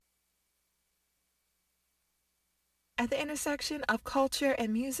At the intersection of culture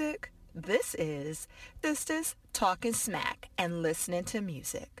and music, this is Sistas talking smack and listening to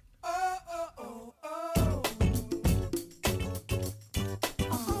music.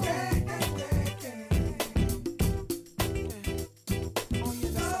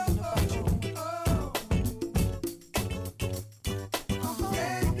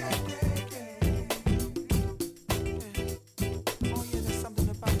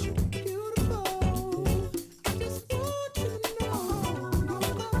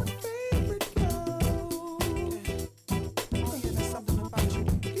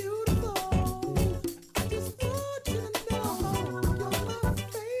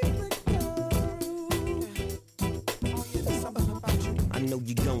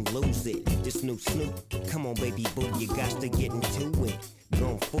 New Snoop, come on baby boo, you got to get into it.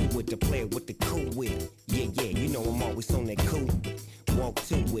 Going forward to play with the cool wit. Yeah, you know I'm always on that cool. Walk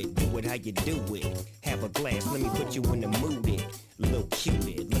to it, do it how you do it. Have a glass, let me put you in the mood it. Little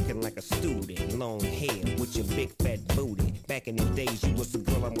cutie, looking like a student. Long hair with your big fat booty. Back in the days you was the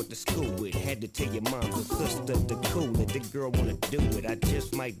girl I went to school with. Had to tell your mom and sister to cool it. The girl wanna do it, I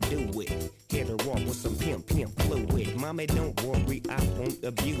just might do it. Hit her off with some pimp fluid. Mommy, don't worry, I won't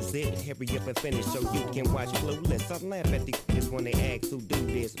abuse it. Hurry up and finish so you can watch Clueless. I laugh at these kids when they ask who do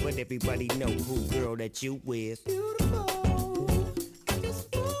this, but everybody know who girl that you is. Beautiful.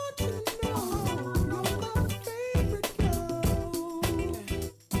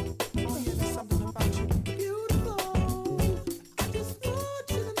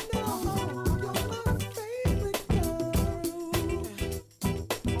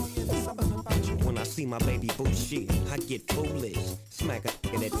 My baby boo shit, I get foolish. Smack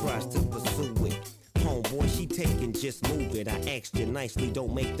a that tries to pursue it. Homeboy, she taking, just move it. I asked you nicely,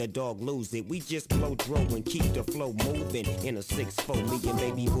 don't make the dog lose it. We just blow dro and keep the flow moving. In a 6'4", me and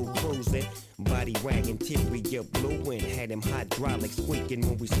baby boo cruising. Body wagging, interior blueing. Had him hydraulic squeaking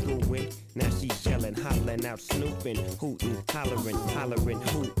when we screwing. Now she's yelling, hollering out, snooping, hooting, hollering,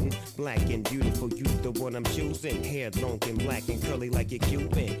 hooting. Black and beautiful, you the one I'm choosing. Hair long and black and curly like a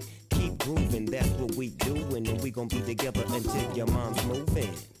Cuban. Keep grooving, that's what we doing, and we gon' be together until your mom's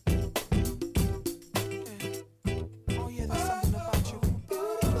moving.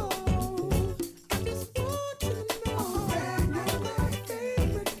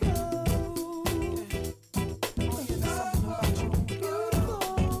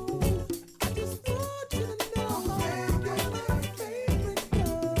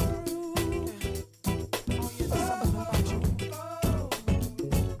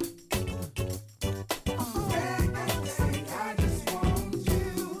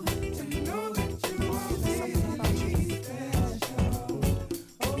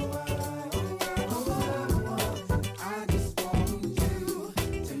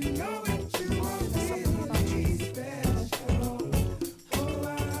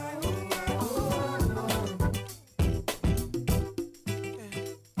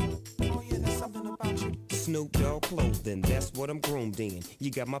 Snoop Dogg clothing, that's what I'm groomed in. You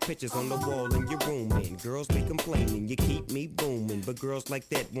got my pictures on the wall in your room, and girls be complaining, you keep me booming. But girls like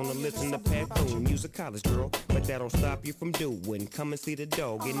that wanna listen to Pat Boone. You's a college girl, but that don't stop you from doing. Come and see the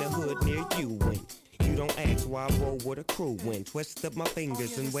dog in the hood near you. And you don't ask why I roll with a crew. When twist up my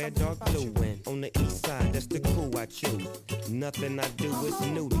fingers and wear dark blue. And on the east side, that's the crew I choose. Nothing I do is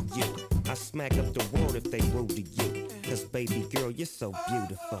new to you. I smack up the world if they rude to you. Cause baby girl, you're so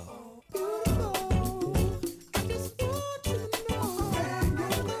beautiful.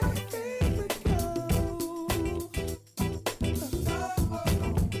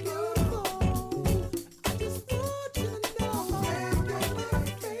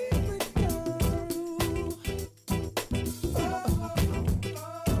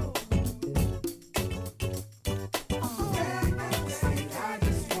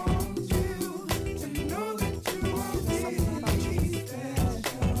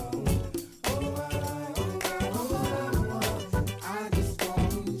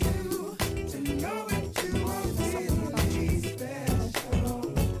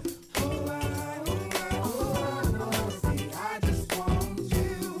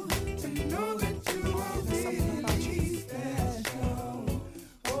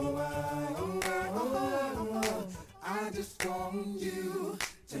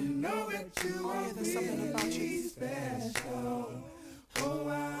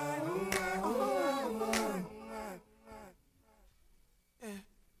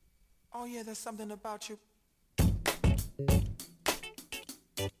 Oh yeah, there's something about you.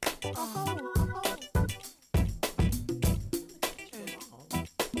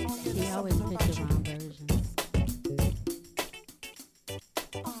 He always picks the wrong versions.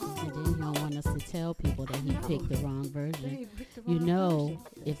 And then he don't want to us to tell people that he picked the wrong version. You know,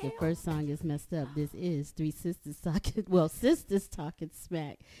 if the first song is messed up, this is Three Sisters talking. Well, Sisters talking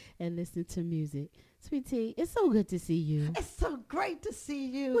smack and listen to music. Sweetie, it's so good to see you. It's so great to see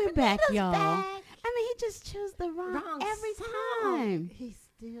you. We're back, Benita's y'all. back. I mean, he just chose the wrong every song. time. He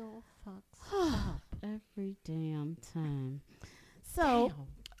still fucks up. Every damn time. So,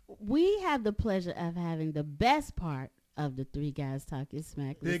 we have the pleasure of having the best part of the Three Guys Talking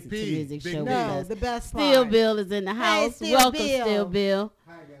Smack Big Listen P, to Music Big show P. with No, us. the best Steel part. Bill is in the house. Steel Welcome, Bill. Steel Bill.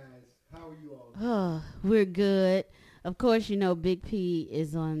 Hi guys, how are you all? Oh, we're good. Of course, you know Big P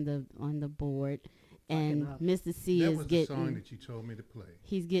is on the board, and up. Mr. C That is was the song getting that you told me to play.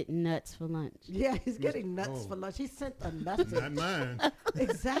 he's getting nuts for lunch. Yeah, he's getting nuts Oh. for lunch. He sent a message. Not mine.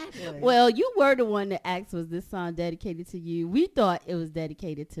 Exactly. Well, you were the one that asked, was this song dedicated to you? We thought it was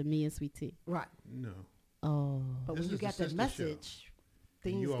dedicated to me and Sweet Tea. right. No. Oh, But This when you is the got that sister message, And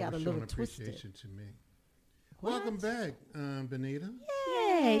things you got a always little showing twisted. appreciation to me. What? Welcome back, Benita.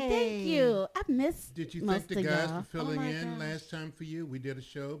 yay! Thank you. I missed. Did you most thank the of guys y'all. for filling my in gosh. last time for you? We did a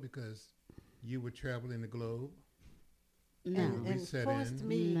show because you were traveling the globe. No, we And set forced in.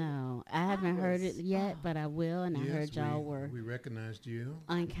 me. no, I haven't heard it was- yet, but I will. And I Yes, heard y'all were we recognized you.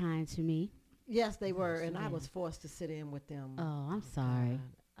 unkind to me. Yes, they were, and I Yeah. was forced to sit in with them. Oh, I'm sorry.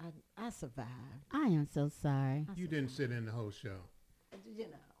 God, I survived. I am so sorry. You didn't sit in the whole show. You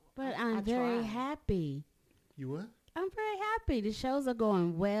know. But I I'm very tried. happy. You what? I'm very happy. The shows are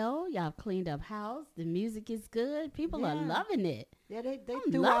going well. Y'all cleaned up house. The music is good. People are Yeah. loving it. Yeah, they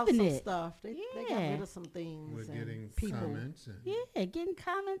I'm threw out loving some it. stuff. They got Yeah. rid of some things. We're and getting people. comments. And, Yeah, getting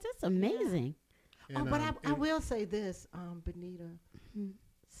comments. It's amazing. Oh, but I and will say this, Benita. Hmm.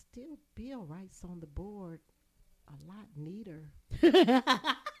 Still, Bill writes on the board a lot neater.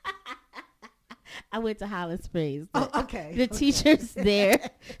 I went to Highland Springs. Oh, The, okay. the okay. teachers there,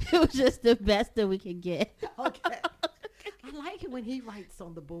 it was just the best that we could get. Okay. I like it when he writes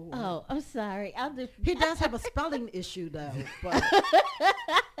on the board. Oh, I'm sorry. I'll do. He does have a spelling issue though, but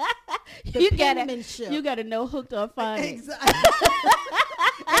the You gotta, penmanship. you gotta know hooked on phonics. Exactly.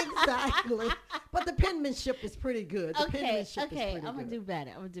 Exactly. But the penmanship is pretty good. The Okay, penmanship is okay. pretty I'm gonna good. do better.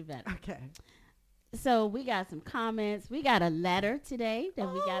 I'm gonna do better. Okay. So we got some comments. We got a letter today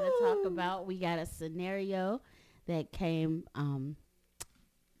that we got to talk Oh. about. We got a scenario that came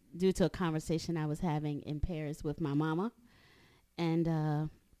due to a conversation I was having in Paris with my mama. And,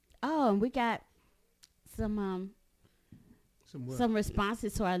 and we got some what? some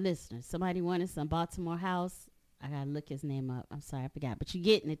responses to our listeners. Somebody wanted some Baltimore House. I got to look his name up. I'm sorry, I forgot. But you're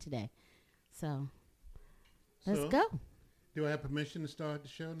getting it today. So let's So, go. Do I have permission to start the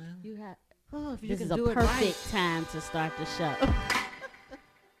show now? You have. Oh, if you This can is a do it perfect right. time to start the show.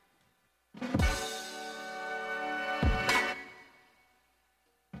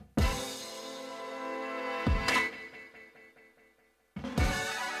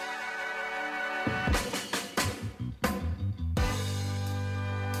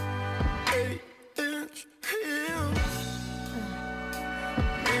 Eight-inch heels,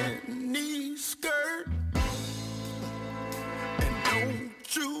 mini skirt, and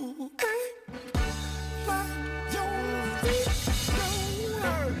don't you act like your feet don't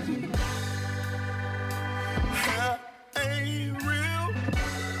hurt. Hair ain't real,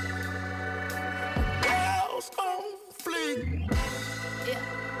 brows on fleek.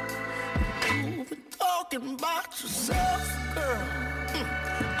 You've been talking about yourself, girl.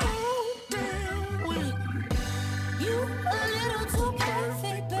 All damn week. You a little too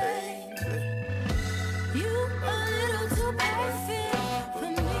perfect, baby. You a little too perfect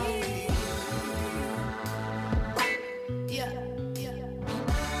for me. Yeah, yeah.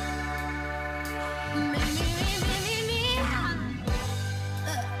 Me.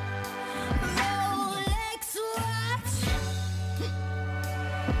 Rolex watch.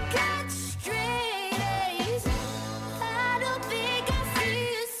 Got straight A's. I don't think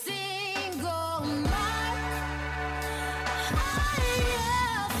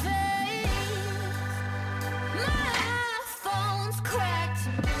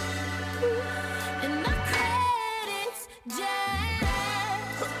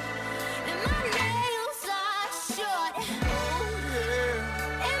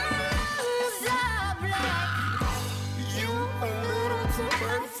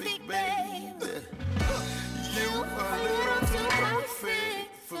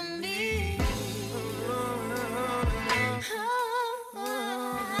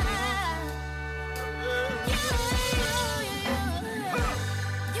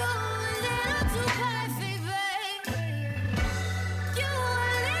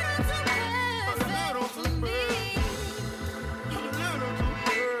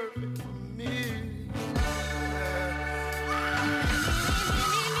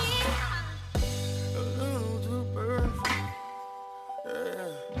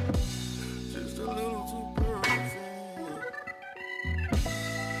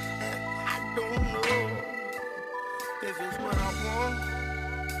Don't know if it's what I want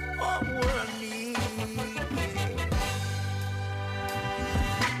or what I need.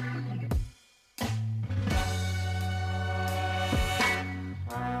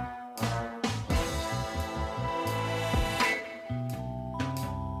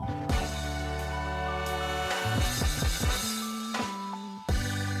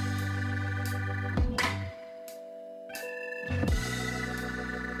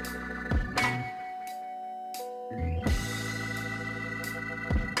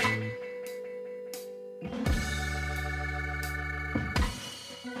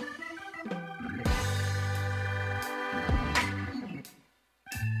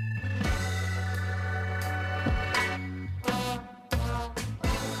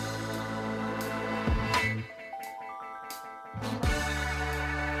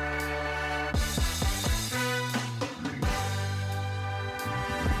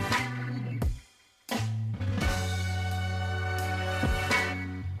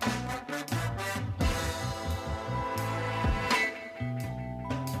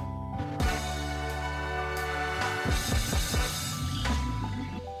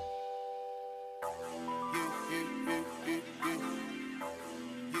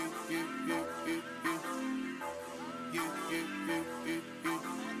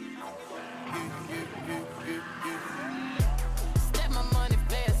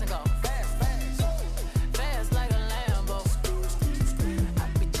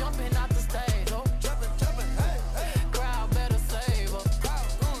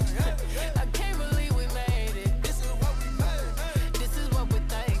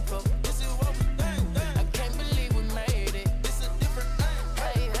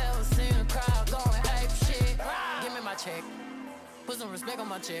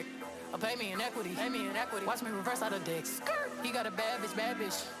 Check. Pay me in equity. Watch me reverse out of dicks. He got a bad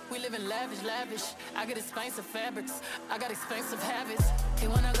bitch. We live in lavish. I get expensive fabrics. I got expensive habits. He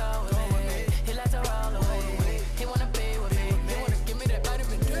wanna go with me. He like to roll away. He wanna be with me. He wanna give me that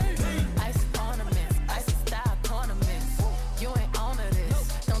vitamin D. Ice ornaments, ice style ornaments. You ain't on to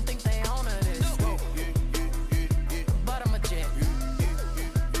this. Don't think they own to this. Bottom of jet.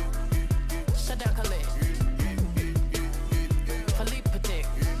 Shut down Khalid.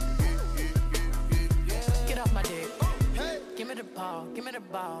 Give me the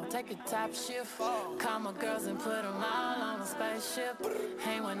ball, take a top shift. Call my girls and put them all on a spaceship.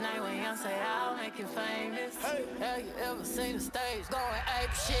 Hang one night when young say I'll make you famous. Have you ever seen the stage going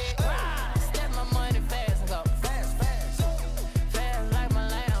ape shit? Step my money fast and go fast like my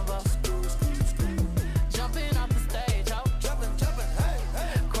Lambo. Jumping off the stage, ho. Jumping, hey.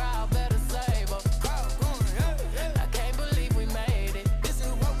 Crowd better save up. I can't believe we made it. This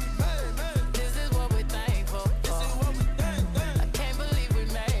is what we made, man. This is what we thankful for. This is what we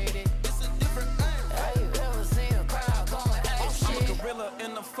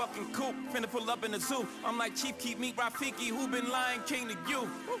in the fucking coop, finna pull up in the zoo. I'm like Chief Keep Meat Rafiki, who been Lion King to you?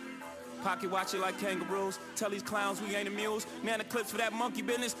 Pocket watch it like kangaroos. Tell these clowns we ain't amused. Man, the clips for that monkey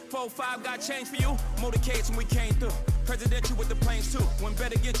business. 4-5 got change for you. Motorcades when we came through. Presidential with the planes too. When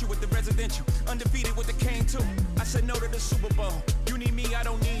better get you with the residential. Undefeated with the cane too. I said no to the Super Bowl. You need me, I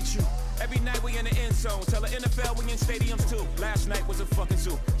don't need you. Every night we in the end zone. Tell the NFL we in stadiums too. Last night was a fucking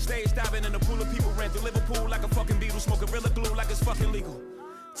zoo. Stage diving in a pool of people ran through Liverpool like a fucking beetle. Smoke Gorilla Glue like it's fucking legal.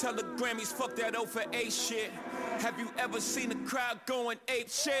 Tell the Grammys fuck that O for A shit. Have you ever seen the crowd going ape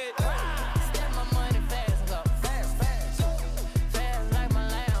shit? Step my money fast and go fast like my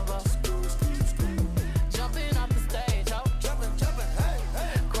Lambo. Jumping off the stage, ho. Jumping, hey.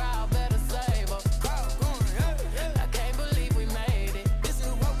 Crowd better save up. I can't believe we made it. This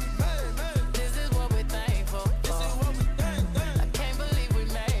is what we made, man. This is what we thankful for. This is what we think. I can't believe we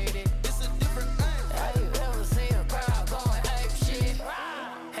made it. This is a different thing. Have you ever seen a crowd going ape shit?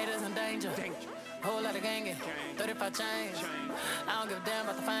 Haters in danger. Whole lot of gangin'. 35 chains. I don't give a damn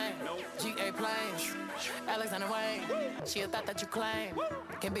about the fame. GA planes. Alexander Wayne. She a thought that you claim.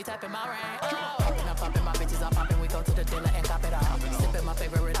 Can be typing my rain. Poppin', I'm poppin', my bitches are poppin'. We go to the dealer and cop it all. Sippin' my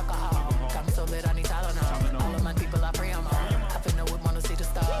favorite alcohol. Got me so lit, I need Tylenol. All of my people are free, I'm on. I finna whip, wanna see the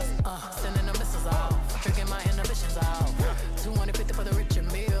stars. Sending the missiles off. Tricking my inhibitions off. 250 for the rich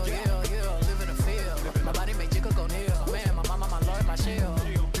and meal. Yeah. Live in the field. My body make jiggle go near. Man, my mama, my lord, my shield.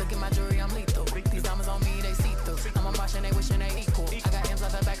 Look at my jewelry, I'm lethal. These diamonds on me, they see through. I'm a Martian, they wishing they equal. I got M's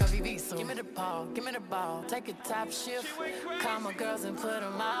off the back of VV, so give me the ball, take a top shift. Call my girls and put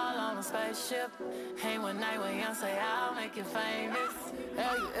them all on a spaceship. Hang one night when young say I'll make you famous.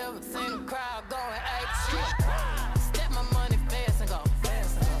 Have you ever seen a crowd going ape shit? Step my money fast and go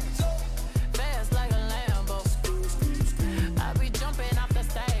fast like a Lambo. I be jumping off the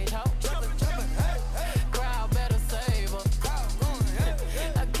stage, ho. Jumping,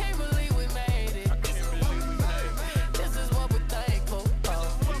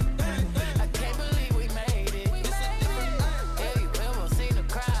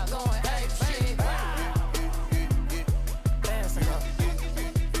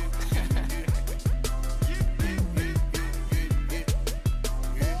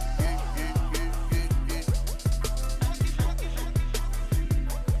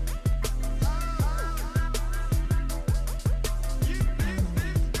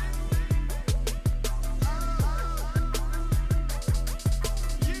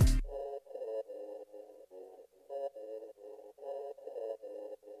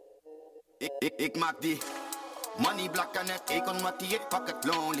 Ik maak die money black aan het econ, mattie, ik pak het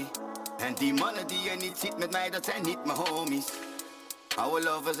lonely. En die mannen die je niet ziet met mij, dat zijn niet mijn homies. Our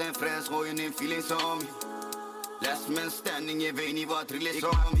lovers en friends gooien in feelings on me. Last man standing, je weet niet wat real is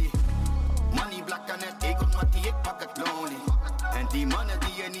on me. Money black aan het econ, mattie, ik pak het lonely. En die mannen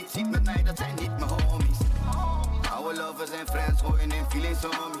die je niet ziet met mij, dat zijn niet mijn homies. Our lovers en friends gooien in feelings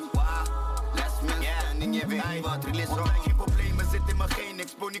on me. Last man standing, je weet niet wat real is on me. Geen problemen, zit in me geen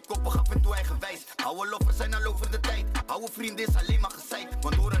expo, niet koppig af en toe eigenwijs. Oude lovers zijn al over de tijd, oude vrienden is alleen maar gezeik.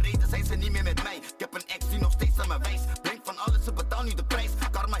 Want door een reden zijn ze niet meer met mij. Ik heb een ex die nog steeds aan me wijst. Brengt van alles, ze betaalt nu de prijs.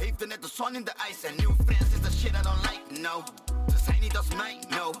 Karma heeft er net de zon in de ijs. En new friends is the shit I don't like, no. Ze zijn niet als mij,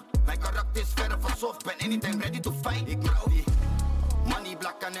 no. Mijn karakter is verre van soft, ben anytime ready to fight. Ik brouw die money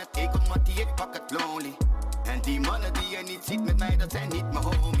black aan het econ, mattie, ik pak het lonely. En die mannen die je niet ziet met mij, dat zijn niet mijn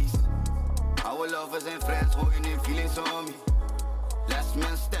homies. Our lovers en friends gooien in feelings on me. Last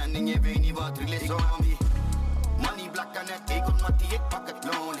man standing, je weet niet wat real is on me. Money black aan het econ, mattie, ik pak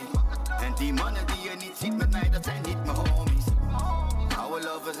het lonely. En die mannen die je niet ziet met mij, dat zijn niet mijn homies. Our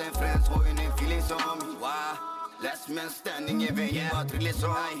lovers en friends gooien in feelings on me. Last man standing, je weet niet wat real is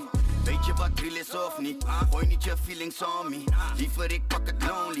on me. Weet je wat real is of niet? Gooi niet je feelings on me. Liever ik pak het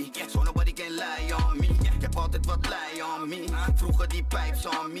lonely, so nobody can lie on me. Ik heb altijd wat lie on me. Vroeger die pipes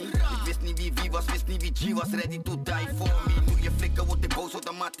on me. Ik wist niet wie was, wist niet wie G was. Ready to die for me. Doe je flikken, word ik boos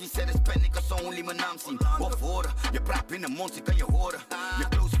automatisch. Er is panic als ze only mijn naam zien of horen. Je praat binnen mond, ik kan je horen. Je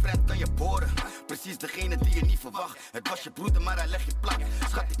close friend kan je boren. Precies degene die je niet verwacht. Het was je broeder, maar hij legt je plat.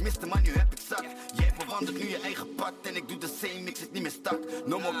 Schat, ik miste, maar nu heb ik zat. Jij bewandelt nu je eigen pad. En ik doe de same, ik zit niet meer stak.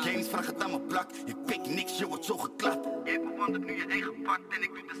 No more games, vraag het aan mijn plak. Ik pik niks, je wordt zo geklapt. Jij bewandelt nu je eigen pad. En ik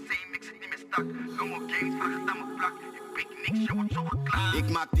doe de same, ik zit niet meer stak. No more games, vraag het aan mijn plak. Ik pik niks, je wordt zo geklapt. Ik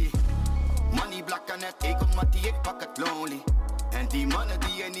maak die money black aan het econ, mattie, ik pak het lonely. En die mannen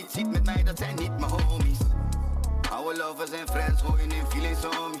die je niet ziet met mij, dat zijn niet mijn homies. Our lovers en friends gooien in feelings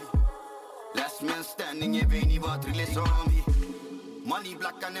on me. Last man standing, je weet niet wat real is on me. Money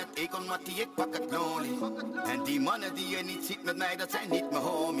black aan het econ, mattie, ik pak het lonely. En die mannen die je niet ziet met mij, dat zijn niet mijn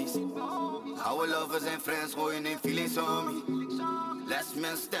homies. Our lovers en friends gooien in feelings on me. Last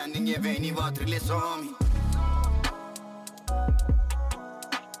man standing, je weet niet wat real is on me.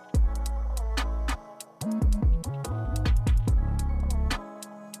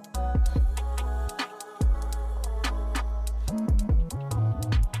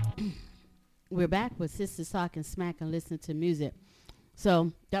 We're back with Sistas Talking Smack and Listening to Music.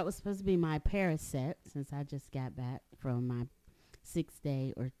 So that was supposed to be my Paris set since I just got back from my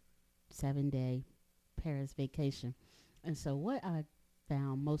 6-day or 7-day Paris vacation. And so what I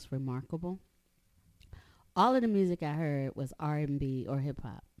found most remarkable, all of the music I heard was R&B or hip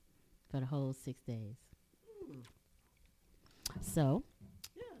hop for the whole 6 days. So,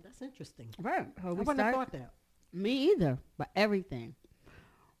 Yeah, that's interesting. right, I wouldn't have thought that. me either, but everything.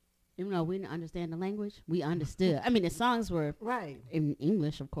 Even though we didn't understand the language, we understood. I mean, the songs were Right. in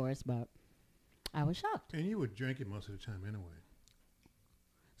English, of course, but I was shocked. And you were drinking most of the time anyway.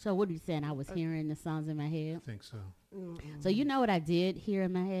 So what are you saying? I was hearing the songs in my I head. think so. So you know what I did hear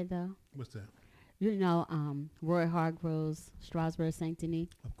in my head, though? What's that? You know, Roy Hargrove's Strasbourg Saint-Denis.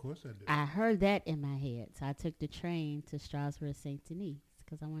 Of course I do. I heard that in my head. So I took the train to Strasbourg Saint-Denis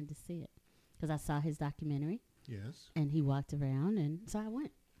because I wanted to see it. Because I saw his documentary, Yes. and he walked around, and so I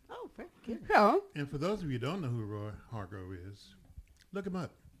went. Oh, very good. So, And for those of you who don't know who Roy Hargrove is, look him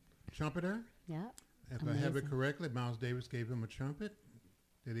up. Trumpeter. yeah. If I have it Amazing. correctly, Miles Davis gave him a trumpet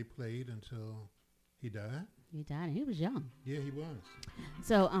that he played until he died. He died, and he was young. Yeah, he was.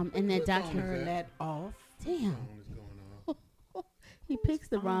 So, in that What song is documentary, Turn that off. damn, Phone is going off. he picks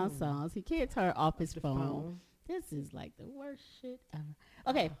the wrong phone? songs. He can't turn off his The phone. phone. This is like the worst shit ever.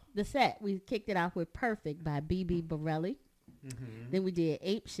 Okay, the set, we kicked it off with Perfect by B.B. Borelli. Then we did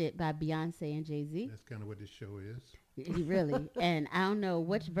Ape Shit by Beyonce and Jay-Z. That's kind of what this show is. He really. And I don't know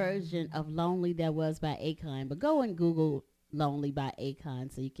which version of Lonely that was by Akon, but go and Google Lonely by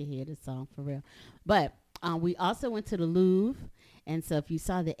Akon so you can hear the song for real. But we also went to the Louvre. And so if you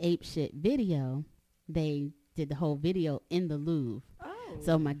saw the Ape Shit video, they did the whole video in the Louvre. Oh.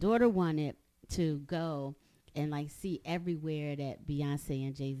 So my daughter wanted to go and like see everywhere that Beyonce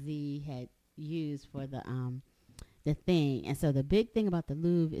and Jay-Z had used for the thing. And so the big thing about the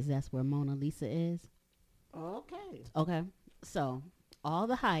Louvre is that's where Mona Lisa is. Okay. Okay. So all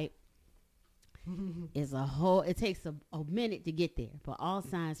the hype is a whole, it takes a minute to get there, but all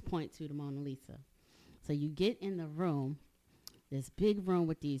signs point to the Mona Lisa. So you get in the room, this big room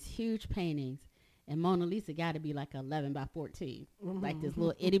with these huge paintings, and Mona Lisa got to be like 11 by 14, like this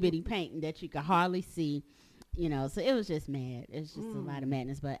little itty bitty painting that you could hardly see. So it was just mad. It was just a lot of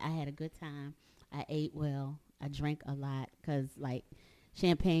madness. But I had a good time. I ate well. I drank a lot because, like,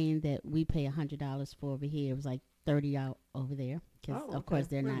 champagne that we pay $100 for over here was like $30 out over there. Because, of course,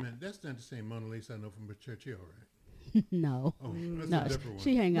 they're Wait not. a minute. That's not the same Mona Lisa I know from Churchill, right? No. Oh, that's No, a different one.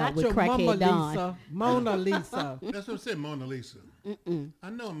 she hang out Not with your crackhead Dawn. Lisa. Mona Lisa. That's what I said, Mona Lisa. I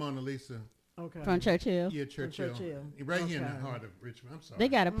know a Mona Lisa. Okay. From Churchill. Yeah, Churchill. Churchill. Right here in the Okay. heart of Richmond. I'm sorry. They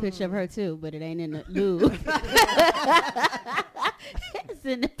got a picture of her too, but it ain't in the loo. It's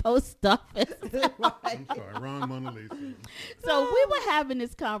in the post office. I'm sorry. Wrong Mona Lisa. So we were having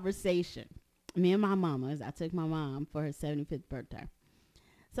this conversation. Me and my mama. I took my mom for her 75th birthday.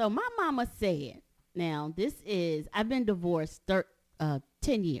 So my mama said, now this is, I've been divorced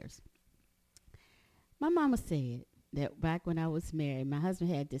 10 years. My mama said that back when I was married, my husband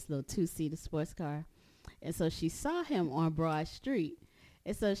had this little 2-seater sports car. And so she saw him on Broad Street.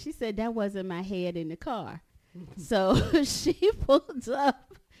 And so she said that wasn't my head in the car. So she pulled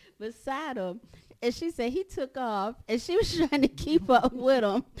up beside him. And she said he took off. And she was trying to keep up with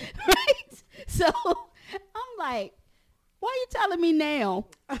him. Right? So I'm like, why are you telling me now?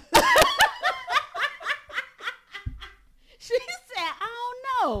 She said, I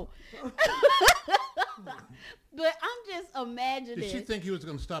don't know. But I'm just imagining. Did she think he was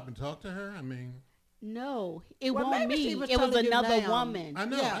going to stop and talk to her? I mean. No, it Well, wasn't maybe me. she was It was telling you another now. woman. I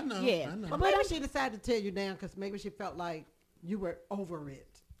know, Yeah. I know. Yeah. I know. But maybe she decided to tell you now because maybe she felt like you were over it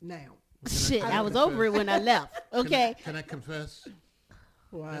now. Shit, I I was confess? over it when I left. Okay. Can I confess?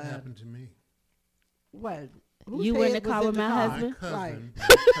 What? That happened to me. What? You were in the car with my My husband? cousin,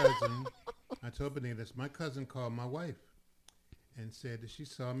 I told Benita this, my cousin called my wife and said that she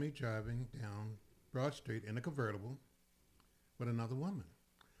saw me driving down Broad Street in a convertible with another woman.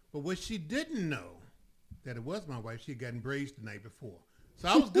 But what she didn't know, that it was my wife, she had gotten braced the night before. So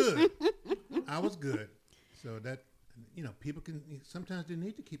I was good. I was good. So that, people can, sometimes they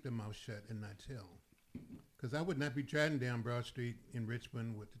need to keep their mouth shut and not tell. Because I would not be driving down Broad Street in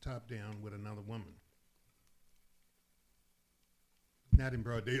Richmond with the top down with another woman. Not in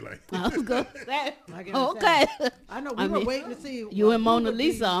broad daylight. I was going to say. I guess Okay. I know we were waiting to see. You and who Mona would be-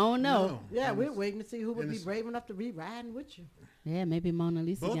 Lisa, I don't know. No. Yeah, we were waiting to see who would And be it's- brave enough to be riding with you. Yeah, maybe Mona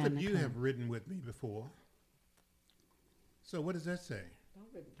Lisa Both got in of the you car. have ridden with me before. So what does that say?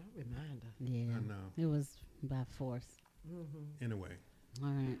 Don't remind her. Yeah. I know. It was by force. Anyway, All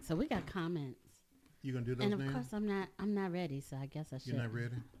right. So we got comments. you gonna do those And of now? course I'm not ready, so I guess I should. You're not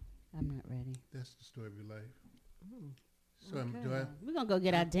ready? I'm not ready. That's the story of your life. So do I? We're going to go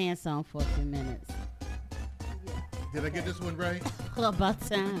get our dance on for a few minutes. Did I get this one right? Club about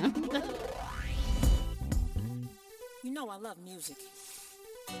time. You know I love music.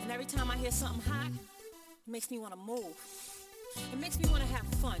 And every time I hear something hot, it makes me want to move. It makes me want to have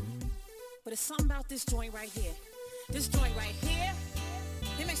fun. But it's something about this joint right here. This joint right here,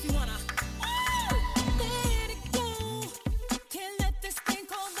 it makes me want to... Let it go. Can't let this thing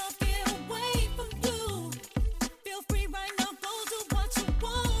called love get away from you. Feel free right now, go do what you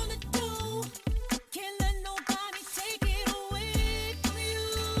want to do. Can't let nobody take it away from you,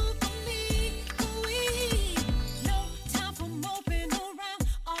 from me, from we. No time for moping around,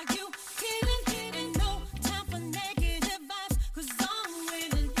 are you kidding? And no time for negative vibes, 'cause I'm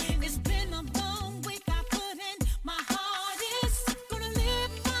winning. It's been a long week, I put in my hardest. Gonna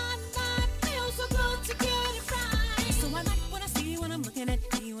live my life, feel so good to get it right. So I like what I see when I'm looking at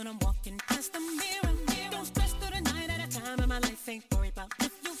you, when I'm walking past the mirror. Don't stress through the night at a time, and my life ain't worried about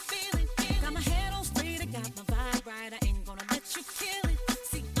if you feel it. Got my head on straight, I got my vibe right, I ain't gonna let you kill it.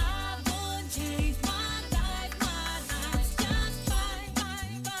 See, I would change my life just fine,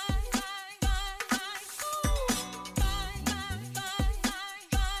 fine, fine, fine, fine, ooh, fine, fine, fine, fine,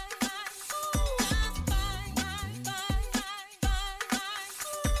 fine, ooh, fine, fine, fine, fine, fine,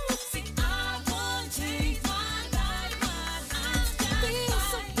 ooh. See, I would change my life just feels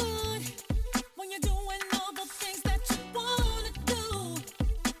so good when you're doing all the things that you wanna do.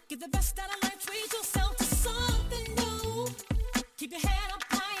 Get the best out of life, treat yourself to something new. Keep your head up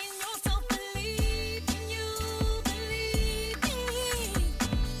high in yourself, believe in you, believe me.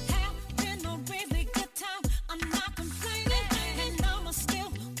 Having a really good time, I'm not complaining, and I'ma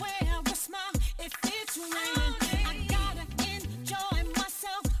still wear a smile if it's raining. I gotta enjoy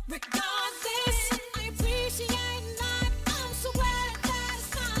myself regardless. I appreciate life, I'm so glad that it's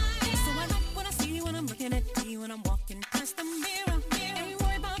mine. So I like what I see when I'm looking at you, when I'm walking past the mirror. Ain't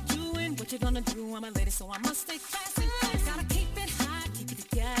worried about you and what you're gonna do. I'm a lady, so I must stay classy. Gotta keep it high, keep it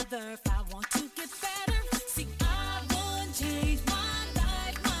together if I want to get better. See, I would change my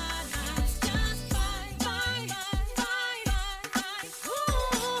life just fine, fine, fine, fine,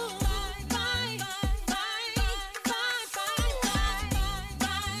 ooh, fine, fine, fine,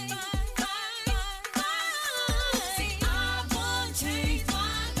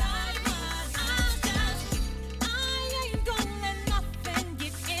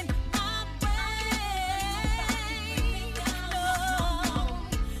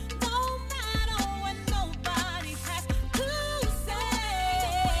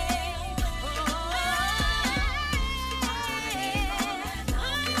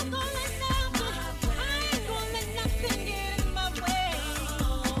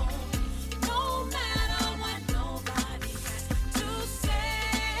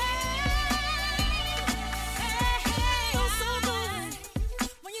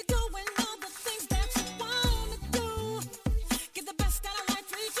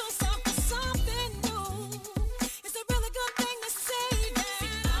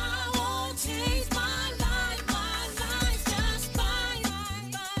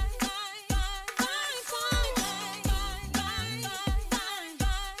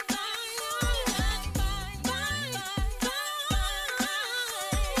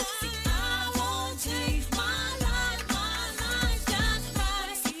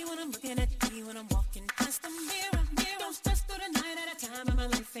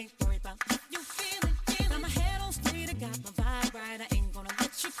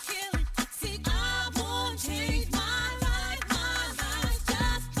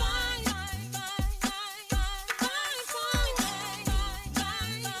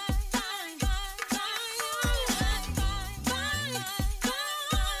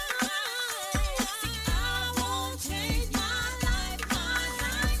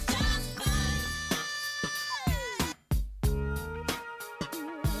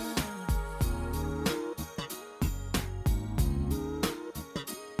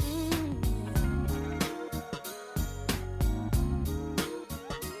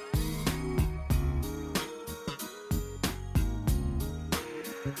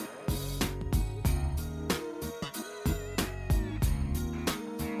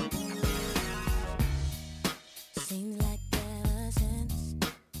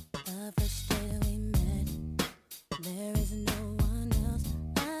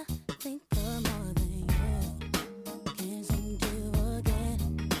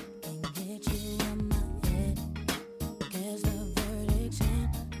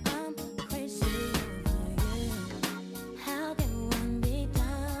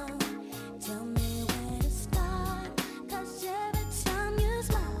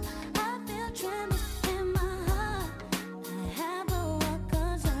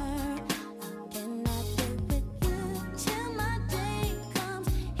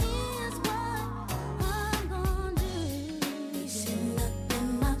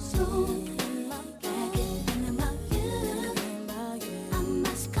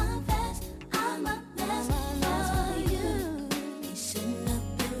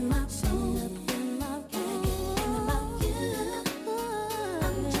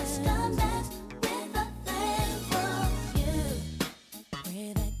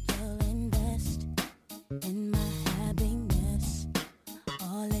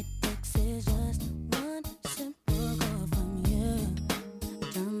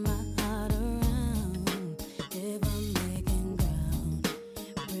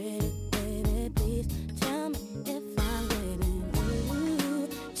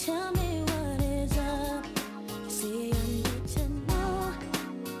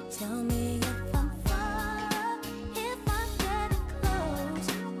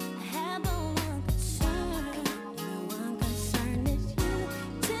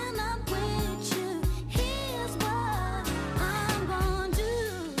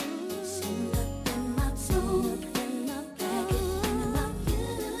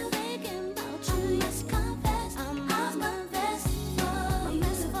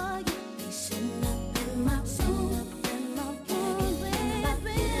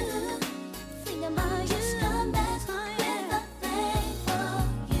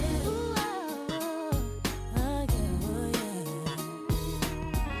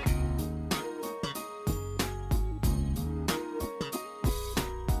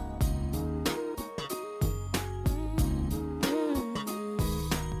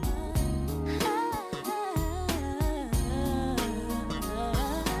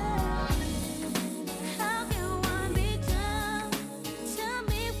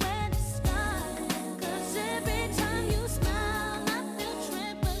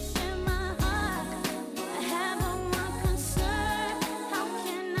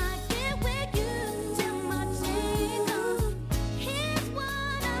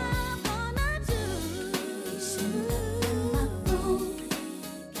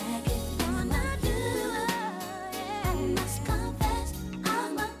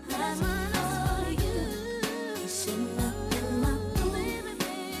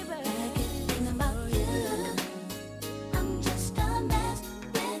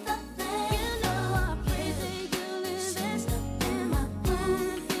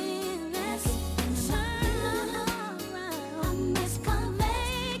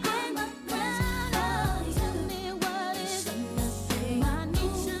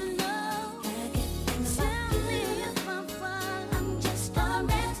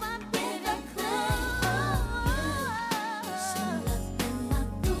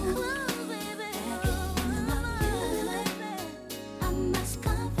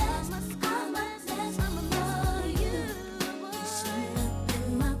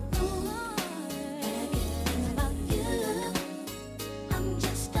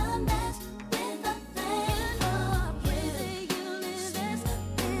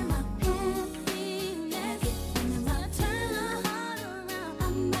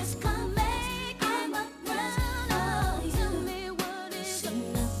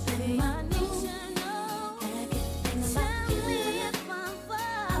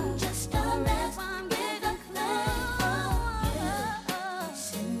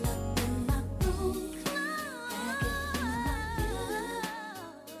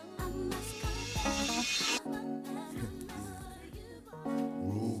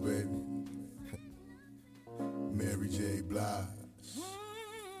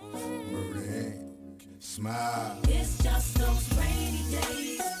 Smile. It's just those rainy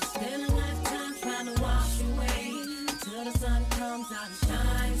days. Spend a lifetime trying to wash away till the sun comes out and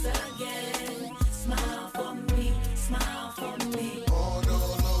shines again. Smile for me, smile for me. On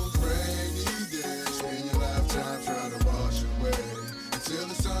all those rainy days, spend your lifetime trying to wash away until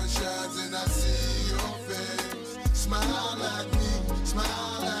the sun shines and I see your face. Smile at me,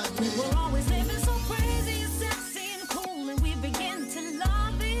 smile at me. We're always living so crazy and sexy and cool, and we begin to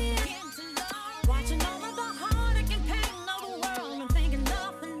love it. Watching all of the heartache and pain of the world and thinking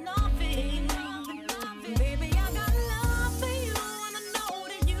nothing of it. Baby, I got love for you, and I know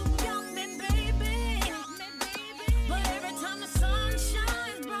that you got me, baby. But every time the sun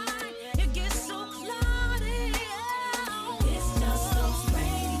shines bright, it gets so cloudy. It's just those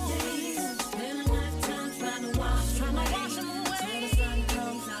rainy days. Spend a lifetime trying to wash them away till the sun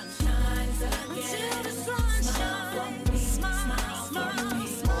comes out and shines again. Until the sun shines, smile, smile,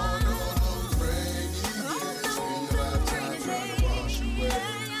 smile.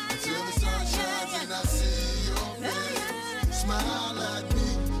 Until the sun shines and I see your face. Smile at me,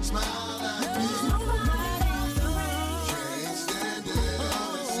 smile at me. Can't stand it,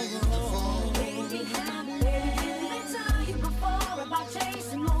 it seems to fall. Baby, didn't I tell you before about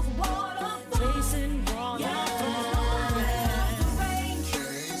chasing those waterfalls? Chasing waterfalls.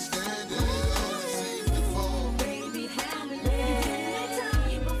 Can't stand it, it seems to fall. Baby, didn't I tell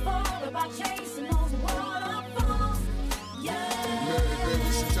you before about chasing those waterfalls? Yeah.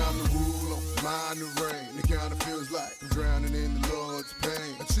 Baby, some time to rule on mind the rain. It kinda feels like I'm drowning in the Lord's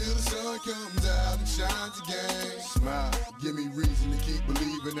pain. Until the sun comes out and shines again. Smile, give me reason to keep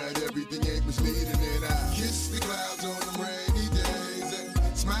believing that everything ain't misleading. And I kiss the clouds on them rainy days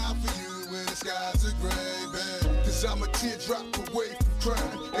and smile for you when the skies are gray, babe. Cause I'm a teardrop away from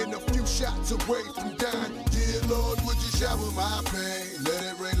crying and a few shots away from dying. Dear Lord, would you shower my pain? Let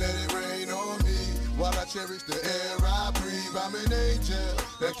it rain on me. While I cherish the air I breathe, I'm an angel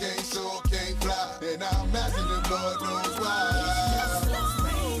that can't soar, can't fly, and I'm imagining Lord knows why.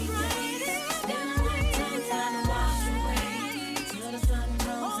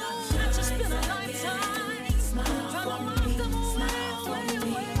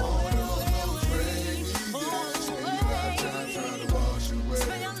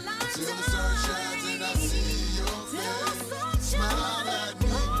 Till the sun shines and I see your face. Smile at me,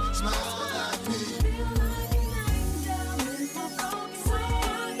 smile at me. Feel like an angel in the broken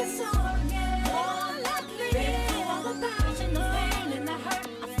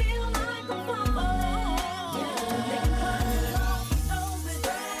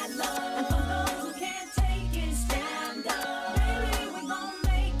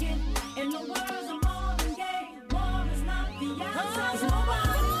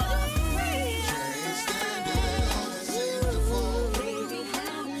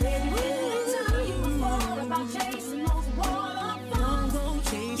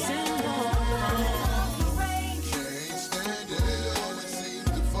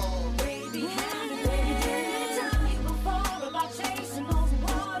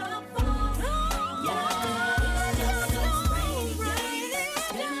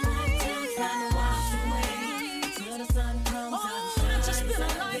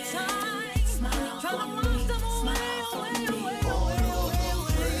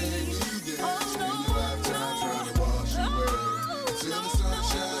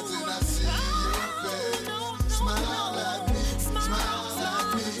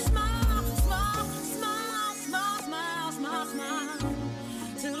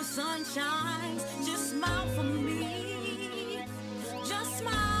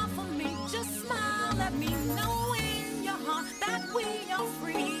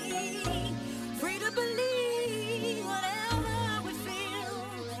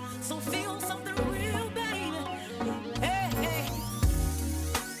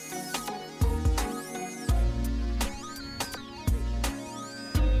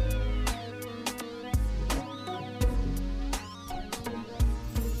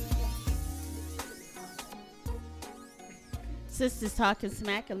Sistas Talking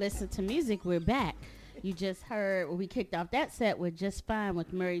Smack and Listen to Music. We're back. You just heard, we kicked off that set with Just Fine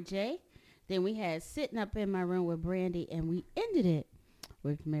with Mary J. Then we had Sitting Up in My Room with Brandy, and we ended it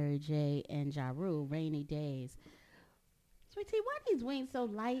with Mary J. and Ja Rule, Rainy Days. Sweetie, why are these wings so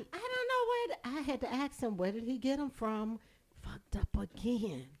light? I don't know where. I had to ask him, where did he get them from? Fucked up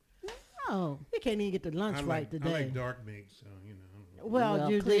again. No. He can't even get the lunch right today. I like dark meat, so, you know.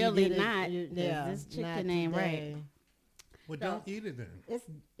 Well, you clearly did not. Yeah, this chicken ain't right. Well, don't eat it then.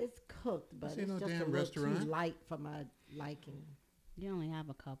 It's cooked, but This ain't it's no just damn a little restaurant. too light for my liking. You only have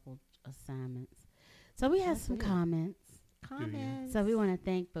a couple assignments. So we had some comments. comments. So we want to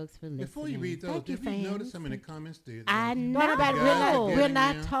thank folks for listening. Before you read those, Thank you, have you noticed fans. how many comments there? I know. But about guys are we're getting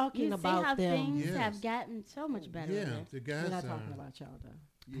not there. talking You see about how them. things Yes. have gotten so much better. Yeah, with the this. guys We're not are. talking about y'all though.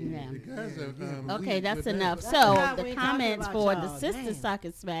 Yeah. The guys are. Okay, that's but enough. That's So enough. We the ain't talking comments about for the y'all. Sistas Man.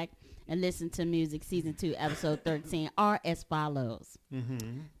 Talking Smack and Listen to Music Season 2, Episode 13 are as follows.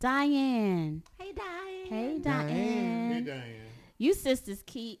 Diane. Hey, Diane. Hey, Diane. Hey, Diane. You sisters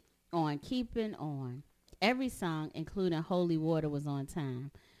keep on keeping on. Every song, including Holy Water, was on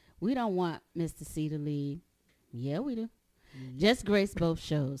time. We don't want Mr. C to leave. Yeah, we do. Just grace both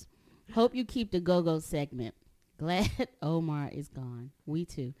shows. Hope you keep the go-go segment. Glad Omar is gone. We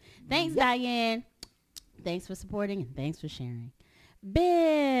too. Thanks, Diane. Thanks for supporting and thanks for sharing.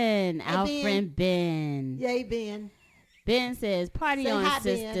 Ben, our Ben. friend Ben. Yay, Ben. Ben says, party Say on, hi,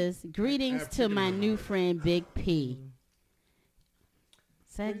 Ben. sisters. Greetings to my new friend, Big P.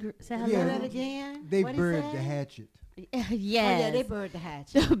 Say hello. Say that again. They What'd he buried say? the hatchet. Yes. Oh, yeah, they buried the hatch.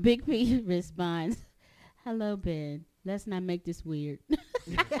 So Big P responds, hello, Ben. Let's not make this weird.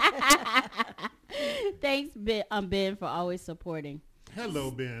 Thanks, Ben, for always supporting.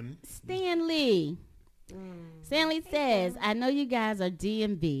 Hello, Ben. Stanley. Stanley says, I know you guys are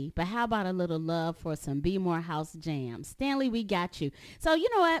DMV, but how about a little love for some Be More House jams? Stanley, we got you. So you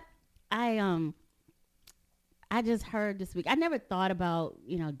know what? I just heard this week. I never thought about,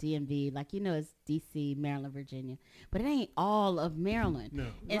 DMV. Like, it's DC, Maryland, Virginia. But it ain't all of Maryland. No.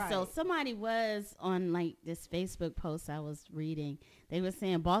 And so somebody was on, like, this Facebook post I was reading. They were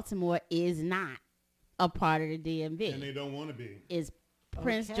saying Baltimore is not a part of the DMV. And they don't want to be. It's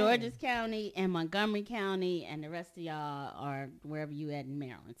Prince George's County and Montgomery County, and the rest of y'all are wherever you at in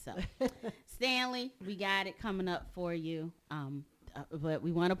Maryland. So, Stanley, we got it coming up for you. But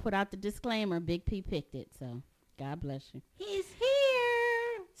we want to put out the disclaimer. Big P picked it, so God bless you. He's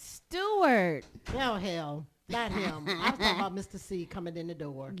here. Stewart. Oh, hell. Not him. I was talking about Mr. C coming in the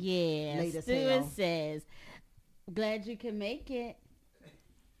door. Yeah. Late as Stewart hell. says, glad you can make it.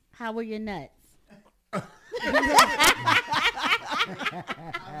 How were your nuts?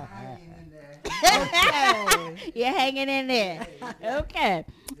 You're hanging in there. Okay.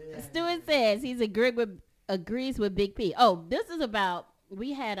 Stewart says he's agrees with Big P. Oh, this is about,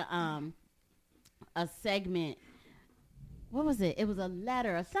 we had a segment. What was it? It was a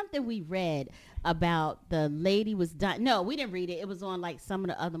letter or something we read about the lady was dying. No, we didn't read it. It was on like some of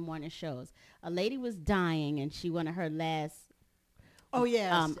the other morning shows. A lady was dying and she wanted her last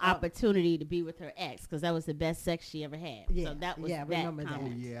opportunity to be with her ex because that was the best sex she ever had. Yeah, so that was yeah, that remember that.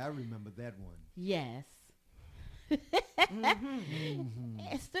 comment. Oh, yeah, I remember that one. Yes.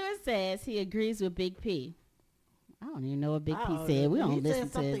 Stewart says he agrees with Big P. I don't even know what Big P said. We don't listen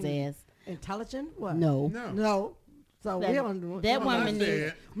to his ass. Intelligent? What? No. So That- we don't. that we woman don't-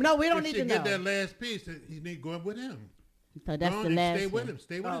 needs- No, we don't if need she to get know. that last piece, he need to go up with him. So that's Go on the and last Stay with one. him.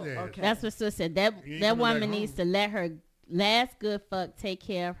 Stay with his ass. That's what Stewart said. That You ain't that coming back woman home. needs to let her last good fuck take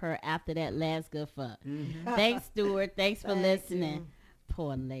care of her after that last good fuck. Thanks, Stewart. Thanks for Thank listening. you.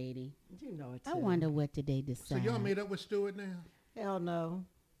 Poor lady. You know it I too. wonder what did they decide. So y'all made up with Stewart now? Hell no.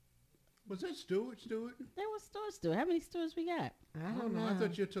 Was that Stewart? There was Stewart. How many Stewarts we got? I I don't know. I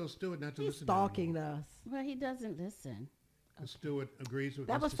thought you told Stewart not to He's listen stalking to us. Well, he doesn't listen. Stewart agrees with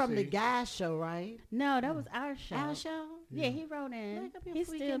That was Mr. from the C. guy show, right? No, that was our show. Our show? Yeah, he wrote in. Make up your He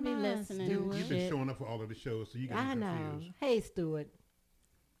still freaking be mind, listening. Stewart. and You've been shit. showing up for all of the shows, so you get I know. confused. Hey, Stewart.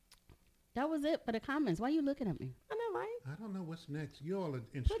 That was it for the comments. Why you looking at me? I know, right? I don't know what's next. You all are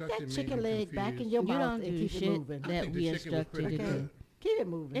Put instructing that me. chicken I'm leg back in confused. your You mouth don't and do keep it shit moving. I that think we the chicken was instruct you pretty to good. do. Keep it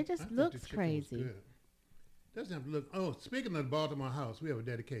moving. It just I think looks the chicken was crazy. good. Doesn't have to look. Oh, speaking of the Baltimore House, we have a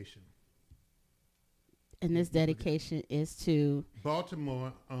dedication. And this dedication is to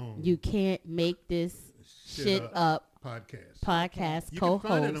Baltimore owned. You Can't Make This Shit Up podcast You can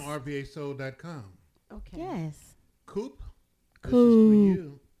find it co-host. on rvasoul.com. Okay. Yes. Coop. This is for Coop.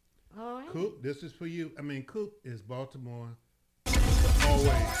 you. All right. Coop, this is for you. I mean, Coop is Baltimore always.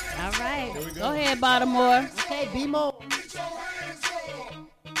 All right. There we Go go. ahead, Baltimore. Okay, be more.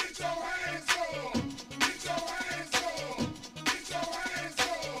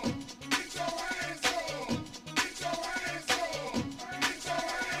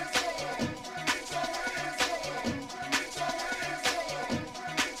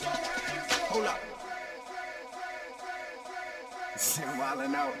 Hold up. See, I'm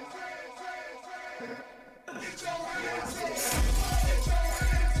wildin' out.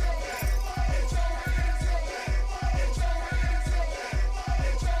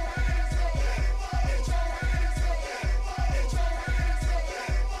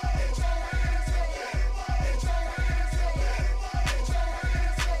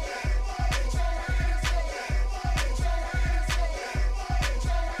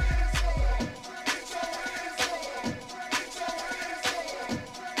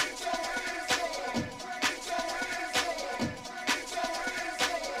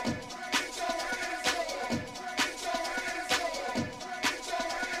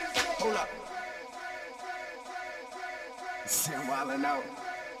 Hold up. See, I'm wildin' out.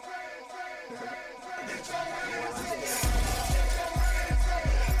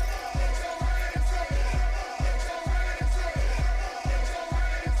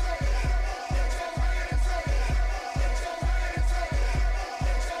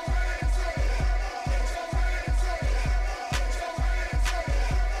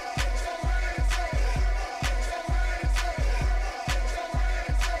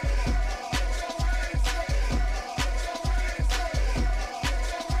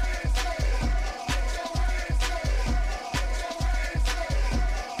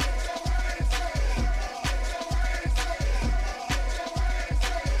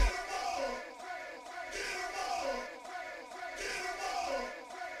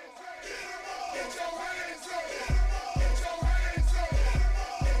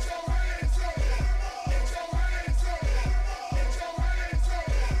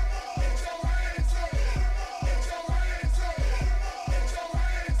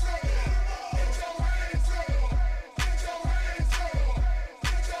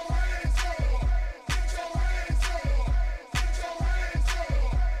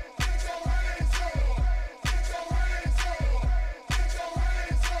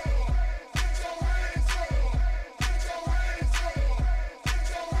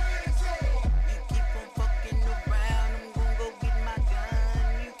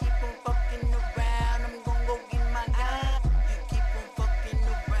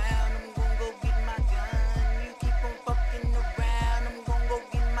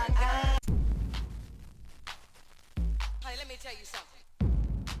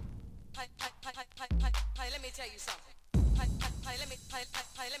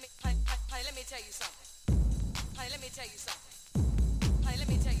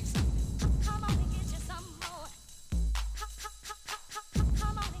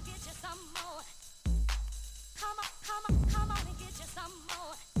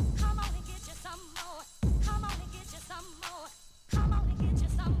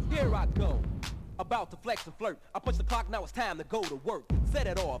 Here I go, about to flex and flirt. I punch the clock, now it's time to go to work. Set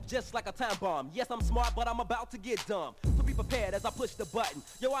it off, just like a time bomb. Yes, I'm smart, but I'm about to get dumb. So be prepared as I push the button.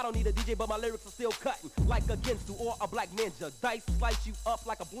 Yo, I don't need a DJ, but my lyrics are still cutting. Like a Ginsu or a black ninja. Dice slice you up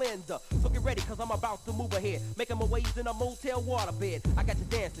like a blender. So get ready, cause I'm about to move ahead. Making my waves in a motel waterbed. I got you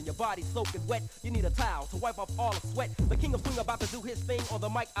dancing, your body soaking wet. You need a towel to wipe off all the sweat. The king of swing about to do his thing. On the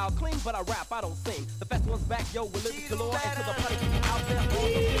mic, I'll clean, but I rap, I don't sing. The festival's back, yo, with lyrics galore. And to the party people out there, all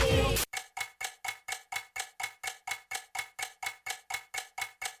the people.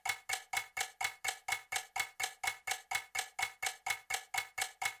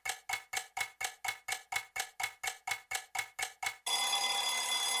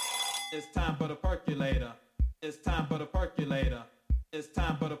 It's time for the percolator. It's time for the percolator. It's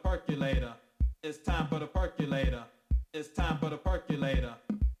time for the percolator. It's time for the percolator. It's time for the percolator.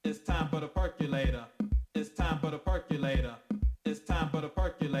 It's time for the percolator. It's time for the percolator. It's time for the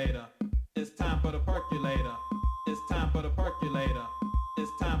percolator. It's time for the percolator. It's time for the percolator.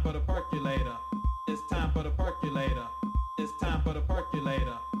 It's time for the percolator. It's time for the percolator. It's time for the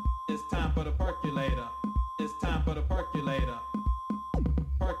percolator. It's time for the percolator. It's time for the percolator.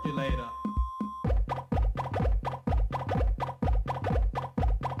 Percolator.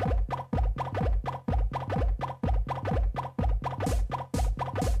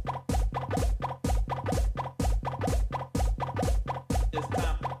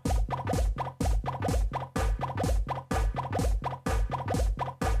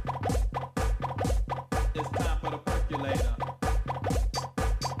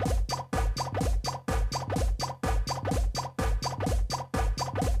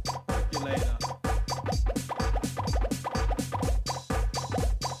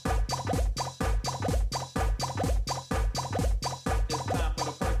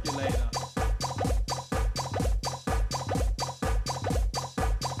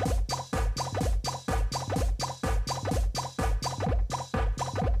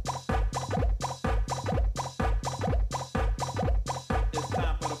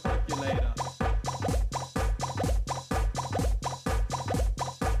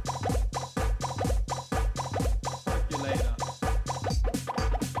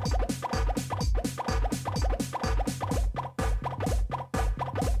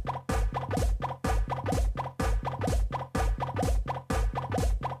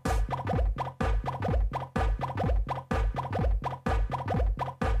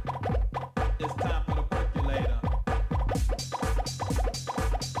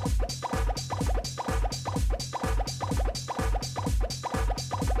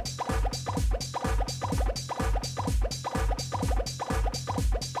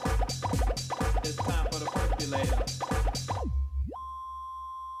 percolator.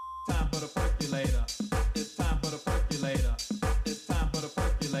 Time for the percolator. It's time for the percolator. It's time for the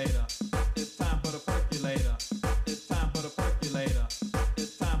percolator. It's time for the percolator. It's time for the percolator.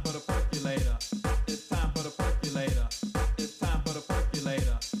 It's time for the percolator. It's time for the percolator. It's time for the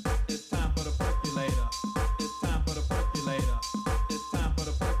percolator. It's time for the percolator. It's time for the percolator. It's time for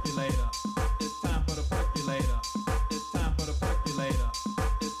the percolator. It's time for the percolator. It's time for the percolator.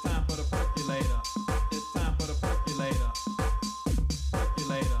 It's time for the percolator. It's time for the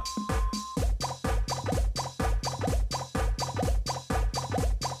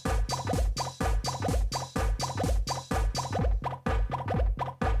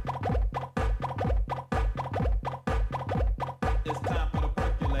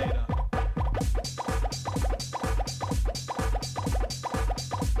percolator.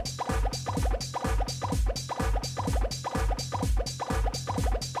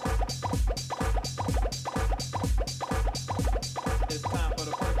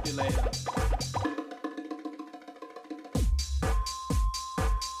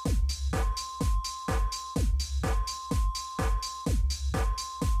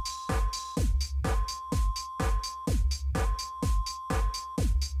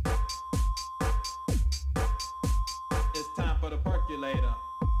 Percolator.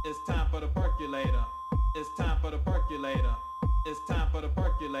 It's time for the percolator. It's time for the percolator. It's time for the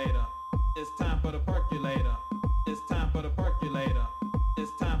percolator. It's time for the percolator. It's time for the percolator. It's time for the percolator.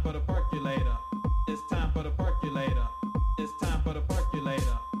 It's time for the percolator. It's time for the percolator. It's time for the percolator.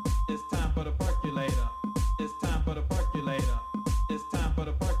 It's time for the percolator. It's time for the percolator. It's time for the percolator. It's time for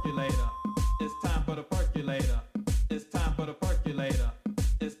the percolator. It's time for the percolator. It's time for the percolator. It's time for the percolator.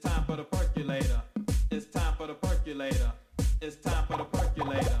 It's time for the percolator. It's time for the percolator. It's time for the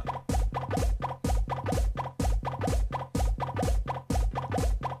percolator.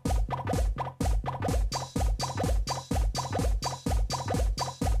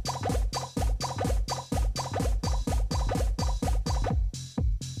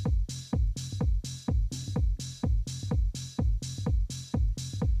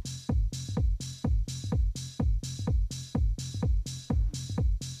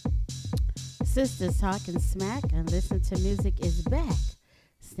 Sisters Talking Smack and Listen to Music is back.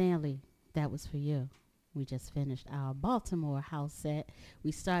 Stanley, that was for you. We just finished our Baltimore house set.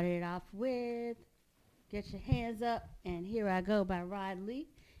 We started it off with Get Your Hands Up and Here I Go by Rod Lee.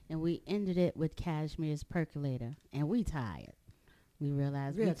 And we ended it with Cashmere's Percolator. And we tired. We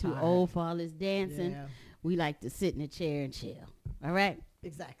realized we're too old for all this dancing. Yeah. We like to sit in a chair and chill. All right?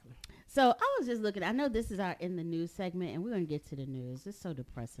 Exactly. So I was just looking. I know this is our In the News segment, and we're going to get to the news. It's so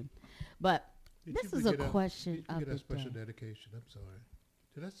depressing. But this is a question of the special day. dedication. I'm sorry.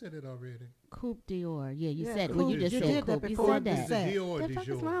 Did I say that already? Coupe Dior. Yeah, you Yeah, said it. Coupe. Well, you just You said did that Coupe. You before said you that. said. Dior, What the fuck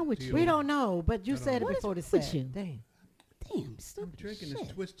is Dior, wrong with Dior. you? We don't know, but you said it What is before the with set. you? Damn. Damn, stupid I'm drinking shit. this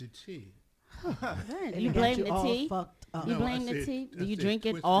twisted tea. And You it got blame you the all tea? fucked up. You No, blame I the said- tea? I Do you said drink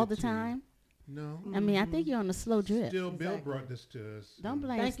it twisted all the tea. time? No. I mean, I think you're on a slow drip. Still, Bill Exactly. brought this to us. Don't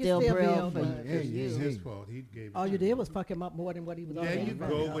blame Thank you, Still Still Brill Bill, for but It's his fault. He gave it All to you me. did was fuck him up more than what he was There already you fucking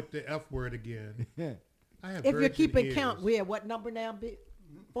go up. with the F word again. I have If you're virgin keeping ears. count, we're at what number now?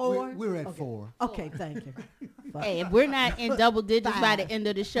 4? We're at Okay. 4. Okay, thank you. Fuck. Hey, if we're not in double digits by the end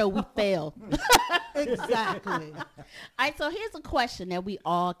of the show, we fail. Exactly. All right, so here's a question that we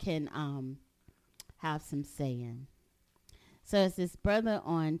all can have some say in. So it's this brother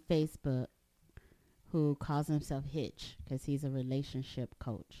on Facebook who calls himself Hitch because he's a relationship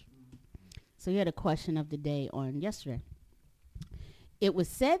coach. So he had a question of the day on yesterday. It was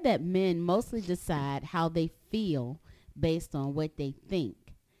said that men mostly decide how they feel based on what they think,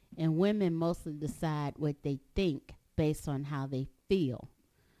 and women mostly decide what they think based on how they feel.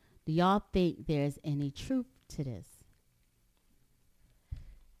 Do y'all think there's any truth to this?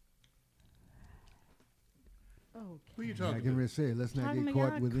 Who you I talking can to? really say, let's not Talking get to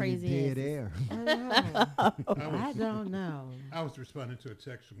caught y'all with any crazy dead asses. air. I don't know. I was responding to a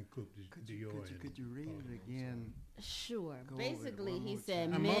text from Coupe Dior. Could you read it again? Sure. Go over it Basically, one he more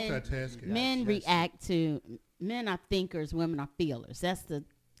said I'm multitasking. men Yes. react to, men are thinkers, women are feelers. That's the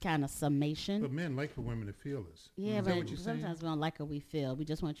kind of summation. But men like for women to feel us. Yeah, Is that but what you're saying? sometimes we don't like what we feel. We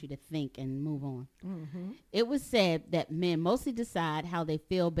just want you to think and move on. Mm-hmm. It was said that men mostly decide how they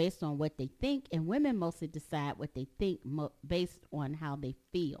feel based on what they think, and women mostly decide what they think based on how they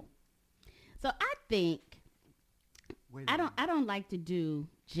feel. So I think Wait a I don't like to do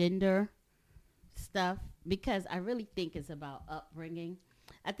gender stuff because I really think it's about upbringing.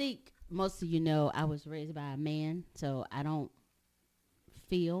 I think most of you know I was raised by a man, so I don't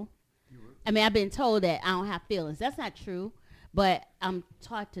feel. I mean, I've been told that I don't have feelings. That's not true, But I'm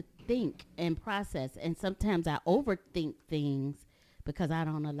taught to think and process, and sometimes I overthink things because I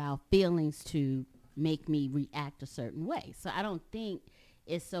don't allow feelings to make me react a certain way. So I don't think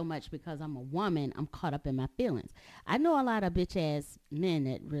it's so much because I'm a woman, I'm caught up in my feelings. I know a lot of bitch ass men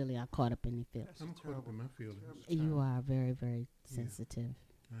that really are caught up in their feelings. I'm caught up in my feelings. You are very, very sensitive.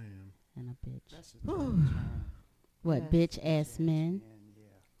 I am. And a bitch. That's a term. What, Yes, bitch ass men?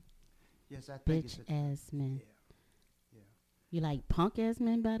 Yes, I think Bitch it's a ass men. Yeah. You like punk ass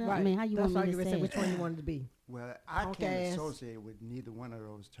men better? Right. I mean, how you That's want me how to you say say it? which one you wanted to be. Well, I Punk can't ass. associate with neither one of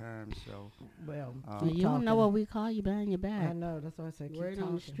those terms, so. Well, Well, you don't know what we call you behind your back. I know. That's why I said keep Word talking.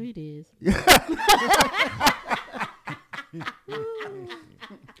 on the street is.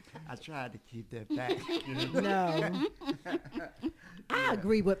 I tried to keep that back. No. I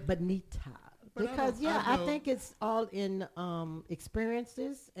agree with Benita. But Because, I think it's all in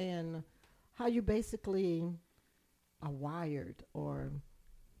experiences and how you basically are wired or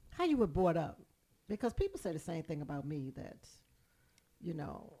how you were brought up. Because people say the same thing about me that,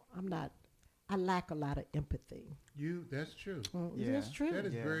 I lack a lot of empathy. That's true. That's true. That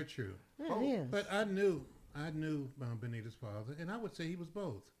is very true. Yeah, it is. But I knew Benita's father, and I would say he was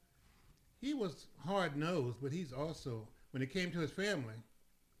both. He was hard-nosed, but he's also, when it came to his family,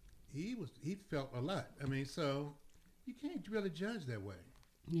 he felt a lot. I mean, so you can't really judge that way.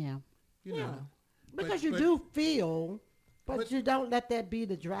 Yeah. You know. Because you do feel, but you don't let that be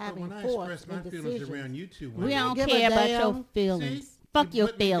the driving when I force express my in feelings decisions. around you two, We don't Give a care about your damn. feelings. See? Fuck You your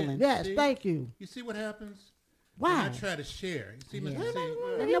put me in- feelings. Yes, See? thank you. You see what happens? Why? When I try to share. You see, Yeah. Mr. C?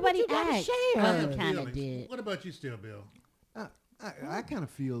 But nobody you gotta asked. share. I Well, have we kind of feelings. did. What about you still, Bill? I kind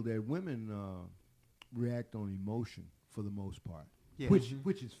of feel that women react on emotion for the most part, Yeah.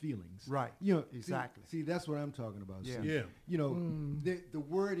 which is feelings, Right. You know, Exactly. See, that's what I'm talking about. Yeah. See, Yeah. You know, the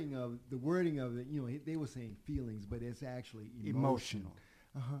wording of it. You know, they were saying feelings, but it's actually emotion. Emotional.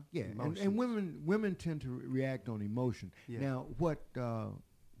 Yeah, Emotions. and women tend to react on emotion. Yeah. Now,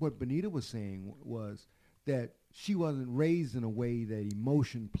 what Benita was saying was that she wasn't raised in a way that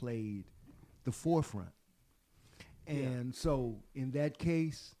emotion played the forefront. And so in that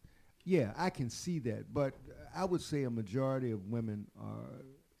case, yeah, I can see that. But I would say a majority of women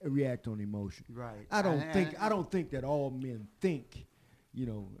react on emotion. Right. I don't think that all men think,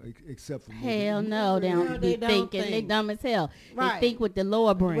 except for Hell no, they don't be they don't thinking. They think. dumb as hell. Right. They think with the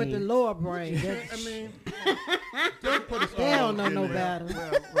lower brain. With the lower brain. I mean, don't put us They all don't know in no there.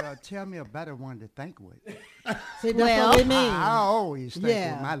 better. Well, tell me a better one to think with. See, that's Well, what we mean. I always think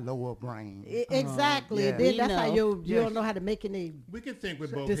Yeah. with my lower brain. Exactly. Yeah. Then We that's how know. you Yes. don't know how to make any We can think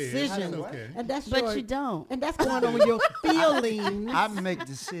with both heads. decisions. That's okay. And that's But your, you don't. And that's going on with your feelings. I make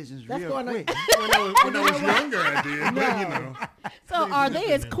decisions That's real going on- quick. When I was younger, I did. But, you know. So are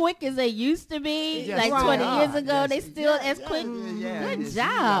they as quick as they used to be? Yes, Like they 20 are. years ago, Yes, they still as quick? Yeah, Good it's job.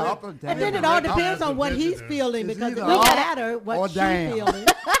 either up or down. And then it Yeah, all right. depends As a on what he's visitor. feeling It's because it either don't up matter or what she's down. feeling.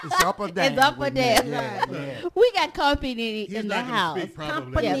 It's up or down. It's up or with me. down. Yeah, yeah. We got company He's in the not gonna house. speak probably.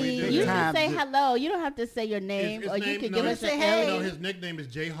 Company. Yeah, We do you that. can say hello. You don't have to say your name, His or you name- can no, give his- us your hey. No, his nickname is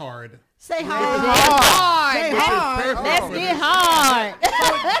Jay Hard. Say Jay hard. Jay hard. perfect. Let's for get this. hard.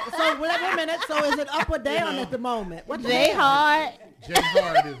 So wait a minute. So is it up or down know. at the moment? What the Jay hell? Hard. Jay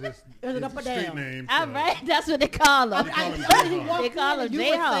Hard is his Is it up or street down? name. All so- right, that's what they call him. They call him He Jay Hard. walked They call in him and you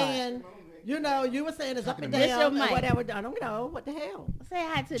Jay were Hard. saying, you were saying it's up and What's down your and mic? whatever. I don't know. What the hell? Say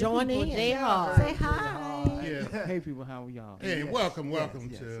hi to Join the people. in. Jay Hard. Say hi. Yeah. Hey people, how are y'all? Hey, welcome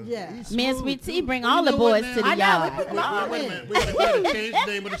to. Yeah. Me and Sweet Tea bring Well, all you the know what boys now? to the I know, yard. we put them all Wait a in. minute. We gotta change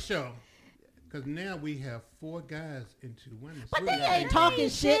the name of the show. Because now we have 4 guys and 2 women. But So they we ain't can't- talking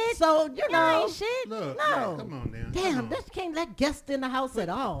shit, so you know. ain't shit. Look, No. come on now. Damn, come on. this can't let guests in the house at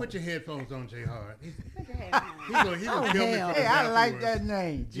all. Put your headphones on, Jay Hard. He's gonna kill me hell. for Hey, this I like afterwards. that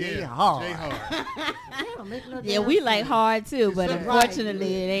name, Jay Yeah, Hard. Jay Hard. Damn, make no Yeah, damn we sense. like hard too, but Right.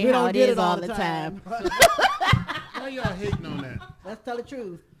 unfortunately it ain't We how don't it get is it all the time. Why y'all hating on that? Let's tell the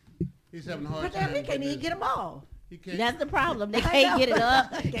truth. He's having a hard But time. damn, he can't even getting get them all. He can't. That's the problem. They I can't know. get it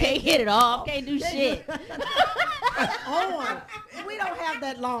up, can't get it off, can't do shit. On. We don't have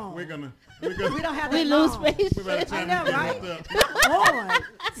that long. We're gonna. We don't have that We lose long. space. By the I time know, we get right? hooked up. On.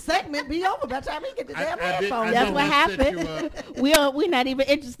 Segment be over by the time we get the damn headphones. That's know what what set happened. you We're not even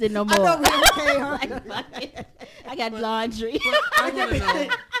interested no I more. know we okay, huh? Like, fuck it. I got laundry. I want to know. They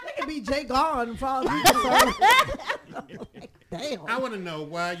can be Jay Gone for all we concerned. Like, damn. I want to know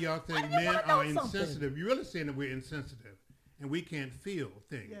why y'all think I just men wanna know are something. insensitive. You're really saying that we're insensitive and we can't feel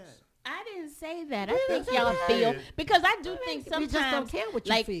things. I didn't say that. I You think didn't say y'all that. feel because I do think We just don't sometimes, care what you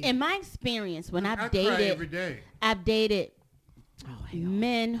like feel. in my experience, when I I've cry every dated, day. I've dated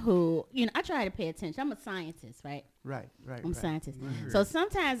men who, I try to pay attention. I'm a scientist, right? Right. I'm a scientist. Mm-hmm. So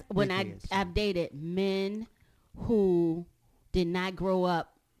sometimes when I've dated men who did not grow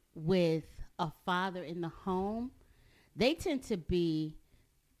up with a father in the home, they tend to be,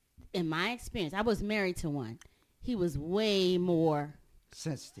 in my experience, I was married to one. He was way more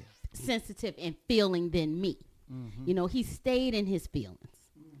sensitive and feeling than me. Mm-hmm. He stayed in his feelings.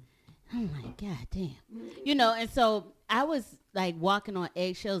 I'm like, God damn. And so I was like walking on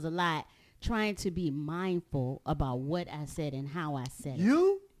eggshells a lot, trying to be mindful about what I said and how I said it.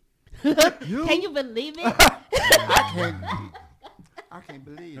 You? Can you believe it? I can't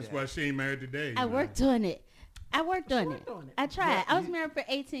believe That's that. why she ain't married today. I worked on it. I tried. Yeah, I was married for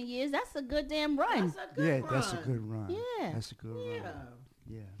 18 years. That's a good damn run. That's a good run. Yeah. That's a good run.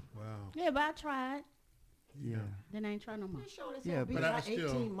 Yeah. Wow. Yeah, but I tried. Yeah. Then I ain't trying no more. Yeah, but I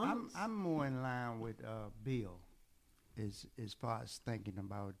still, I'm more in line with Bill, as far as thinking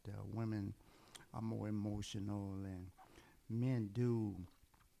about women are more emotional and men do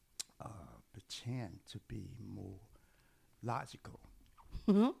pretend to be more logical.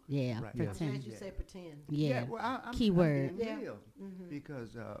 Yeah, right. pretend. As you say, pretend. Yeah, well, I'm keyword. being real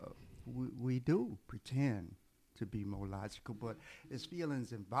because we do pretend to be more logical, but there's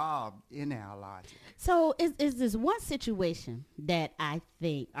feelings involved in our logic. So is this one situation that I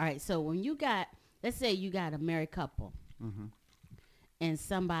think, all right, so when let's say you got a married couple and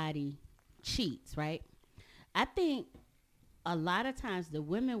somebody cheats, right? I think a lot of times the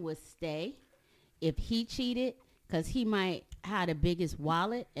women would stay if he cheated because he might have the biggest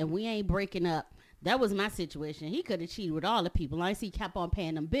wallet and we ain't breaking up. That was my situation. He could have cheated with all the people. Long as he kept on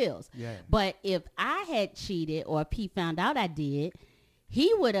paying them bills. Yeah. But if I had cheated or if he found out I did,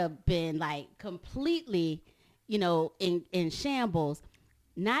 he would have been like completely, in shambles,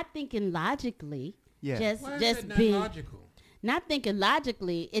 not thinking logically. Yeah. Why is just that not being logical? not thinking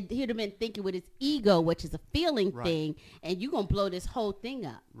logically. He'd have been thinking with his ego, which is a feeling Right. thing, and you're gonna blow this whole thing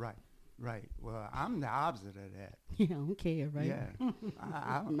up. Right. Well, I'm the opposite of that. You don't care, right? Yeah.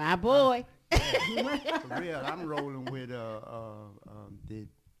 My boy. For real, I'm rolling with the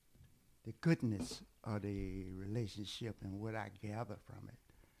goodness of the relationship and what I gather from it.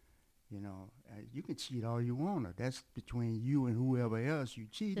 You can cheat all you want to. That's between you and whoever else you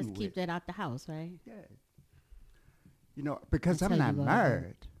cheating Just with. keep that out the house, right? Yeah. Because I'm That's how not you go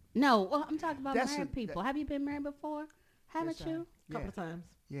married. No, well, I'm talking about That's married people. Have you been married before? Haven't Yes, you? A couple of times.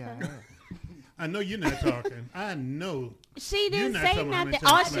 Yeah, I have. I know you're not talking. I know. She didn't not say talking how many nothing.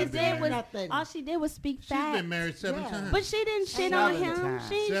 times All she's she been did was married. all she did was speak She's facts. been married 7 times. But she didn't shit on 7 him. times.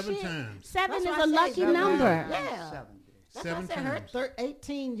 She 7 shit. times. 7 That's is why a I say lucky seven. number. Yeah. 7 That's 7 why I said her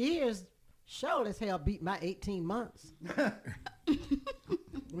 18 years sure as hell beat my 18 months.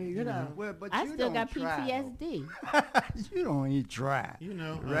 Well, Well, but I you still don't got try, PTSD. though. You don't even try.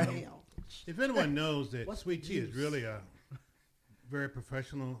 Right. If anyone knows that Sweet Tea is really a very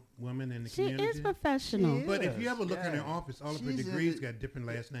professional woman in the She community. is professional. But if you ever look in her yeah. office, all of her She's in degrees the- got different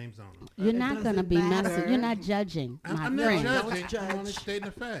last names on them. You're not going to doesn't be matter. messing. You're not judging, my I'm not friend. judging. Don't I'm only judge. stating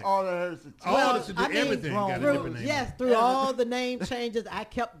a fact. All of hers. All of us do I mean, everything got a different name. Yes, through all the name changes, I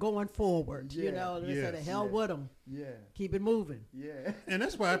kept going forward. They said, the Yes. hell with them. Yeah. Keep it moving. Yeah. And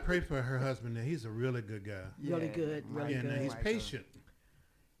that's why I pray for her husband. That he's a really good guy. Really good. Really Yeah, good. now he's patient.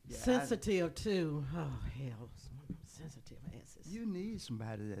 Sensitive, too. Oh, hell. Sensitive asses. You need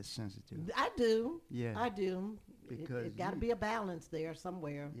somebody that's sensitive. I do. Yeah. I do. Because it got to you- be a balance there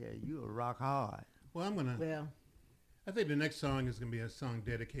somewhere. Yeah, you a rock hard. Well, I'm gonna. Well, I think the next song is gonna be a song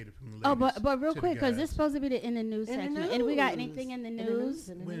dedicated from the ladies. Oh, but real to the quick, because guys. this is supposed to be the in the news In the section. And we got news. anything in the In the news?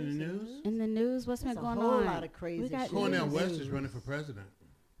 in the We're in the news, news? In the news? What's been There's a going whole on? lot of crazy We got shit. Cornel news. West is running for president.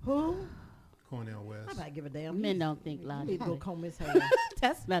 Who? Cornel West. I might give a damn. Men don't think You need to go logically. comb his hair.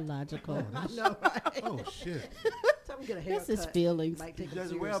 That's not logical. I know, right? Oh shit! Tell him to get a haircut. This is feelings. Might He take it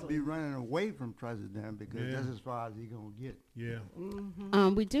does well seriously. be running away from president because Yeah. that's as far as he gonna get. Yeah.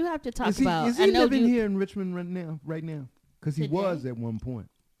 We do have to talk Is he, about. is I he know living you here in Richmond right now? Because he Today? was at one point.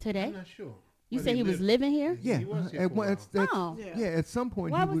 today. I'm not sure. You But said he was lived- living here. Yeah, He was here at for a one- while. that's- Oh. Yeah. yeah. At some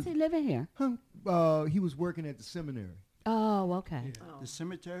point, Why he was he living here? he was working at the seminary. Oh, okay. The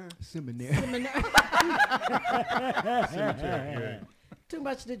cemetery. Seminary. Cemetery. Yeah. Too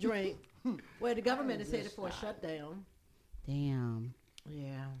much to drink. Well, the government is headed for a shutdown. Damn.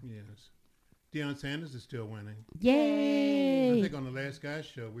 Yeah. Yes. Deion Sanders is still winning. I Yay. think on the last guy's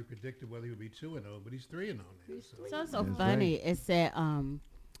show we predicted whether he would be 2-0, but he's 3-0 now. So. So it's so That's funny. It said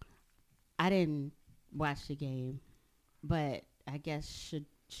I didn't watch the game, but I guess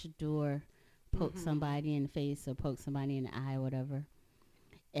Shador poked somebody in the face or poked somebody in the eye or whatever.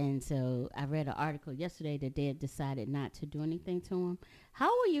 And so I read an article yesterday that they had decided not to do anything to him. How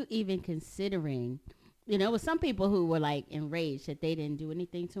were you even considering, with some people who were like enraged that they didn't do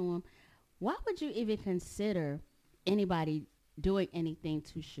anything to him. Why would you even consider anybody doing anything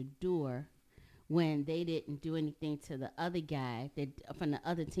to Shador when they didn't do anything to the other guy that from the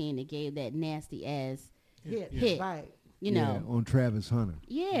other team that gave that nasty ass hit? Right. On Travis Hunter.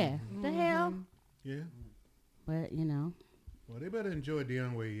 Yeah. The hell? Yeah. But, Well, they better enjoy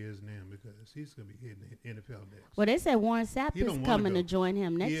Deion where he is now because he's going to be hitting the NFL next. Well, they said Warren Sapp is coming to join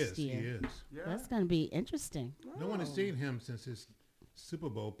him next year. He is. Yeah. That's going to be interesting. No one has seen him since his Super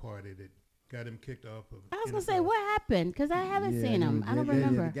Bowl party that got him kicked off of I was going to say, what happened? Because I haven't seen him. I don't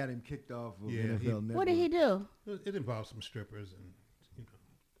remember. They got him kicked off of NFL Network. What did he do? It involved some strippers and,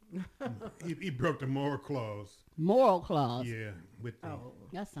 he broke the moral clause. Moral clause? Yeah. With the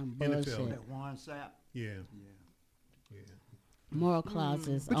that's some bullshit. NFL. That Warren Sapp. Yeah. Moral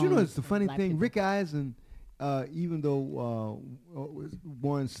clauses. But it's the funny thing. Rick Eisen, even though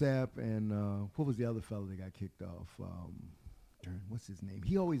Warren Sapp and what was the other fellow that got kicked off? What's his name?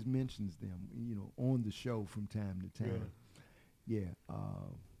 He always mentions them, on the show from time to time. Really? Yeah.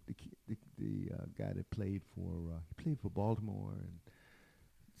 The guy that played for Baltimore and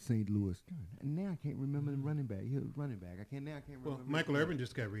St. Louis. And now I can't remember the running back. He was running back. I can't remember. Well, Michael Irvin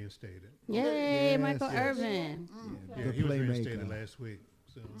just got reinstated. Yay, Michael Irvin. Yeah, he was reinstated last week.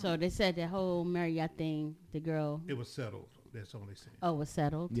 So they said the whole Marriott thing, the girl. It was settled. That's all they said. Oh, it was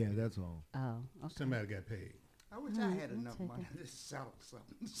settled? Yeah, that's all. Oh, okay. Somebody got paid. I wish I had enough money to settle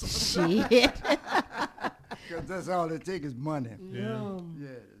something. Shit. Because that's all it takes is money. Yeah.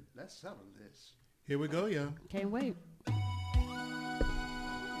 Yeah, let's settle this. Here we go, y'all. Can't wait.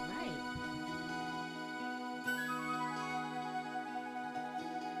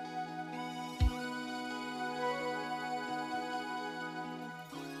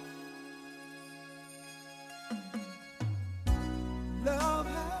 Love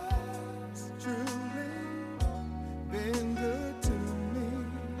has truly been good to me.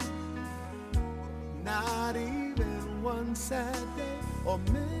 Not even one sad day or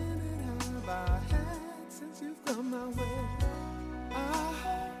minute have I had since you've come my way. I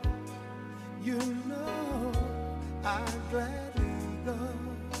hope you know I'd gladly go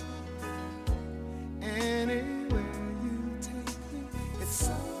anywhere you take me. It's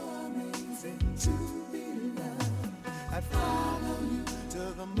so amazing to be loved. I'd follow you to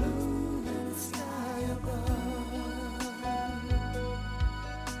the moon and the sky above.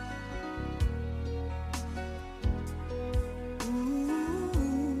 Ooh,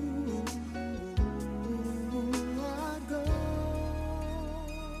 I'd go.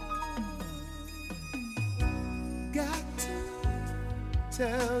 Got to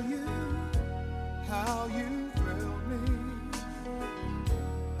tell you how you thrill me.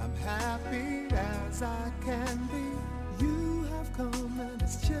 I'm happy as I can be. You have come and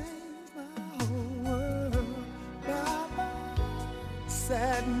it's changed my whole world. Bye-bye,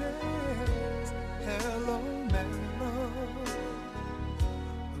 sadness, hello, mellow.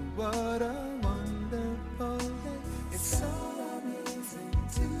 What a wonderful day. It's so amazing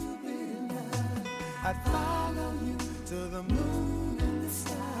to be loved. I'd follow you to the moon and the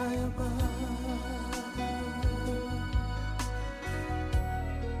sky above.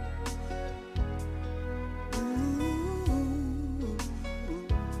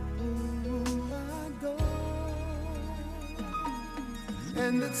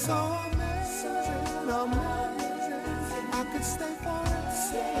 And it's so amazing, amazing. I could stay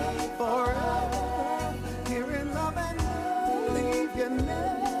forever, here in love and leave you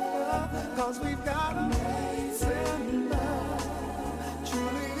never. Cause we've got amazing love.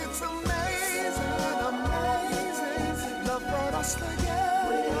 Truly it's amazing, amazing. Love brought us together.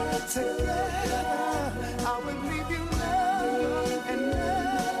 I would leave you never and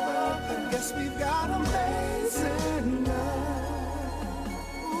never. Guess we've got amazing love.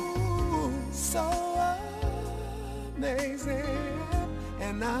 So amazing,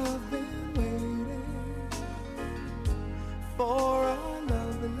 and I've been waiting for a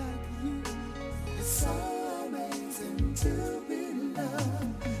love like you. It's so amazing to be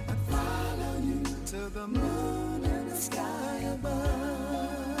loved. I follow you to the moon and the sky above.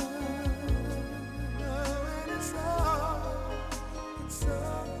 Oh, and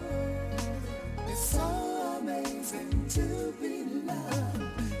it's so amazing to be loved.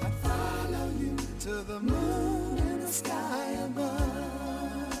 To the moon and the sky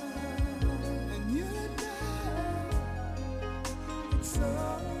above. And you know it's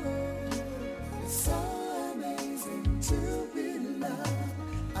so amazing to be loved.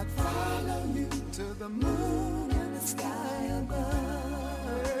 I'd follow you to the moon and the sky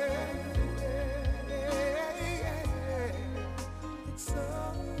above.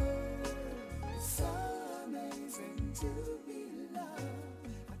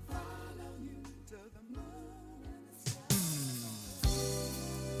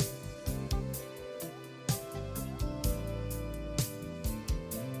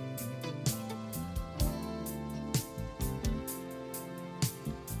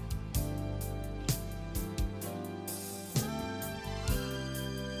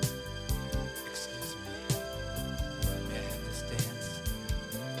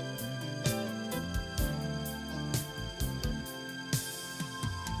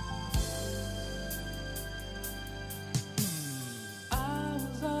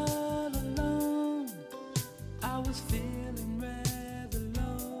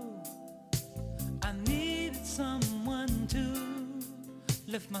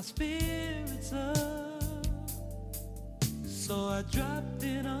 lift my spirits up. So I dropped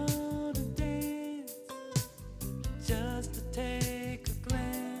in on a dance just to take a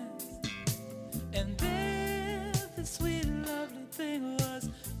glance. And there the sweet lovely thing was,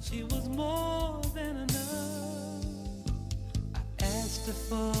 she was more than enough. I asked her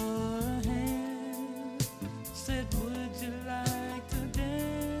for a hand, said would you like to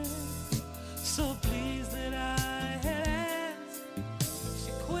dance? So pleased that I had asked,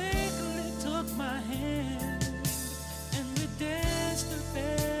 she quickly took my hand, and we danced and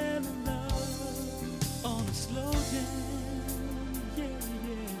fell in love on a slow jam, yeah,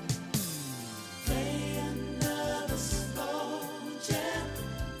 yeah. Play another slow jam,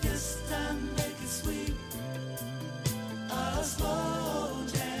 this time make it sweet. A slow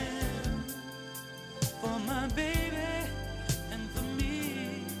jam for my baby and for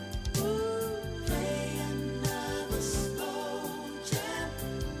me. Ooh. Play another slow jam,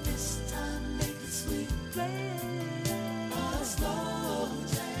 this time make it sweet. Play a slow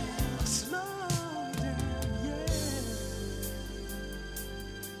jam, yeah.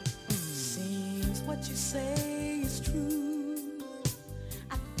 Seems what you say is true.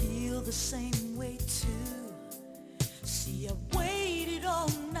 I feel the same way too. See, I waited all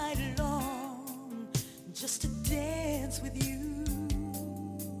night long just to dance with you.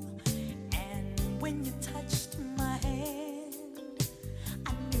 And when you touched my hand,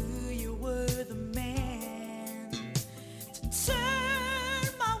 I knew you were the man to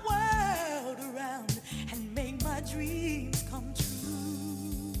turn my world around and make my dreams come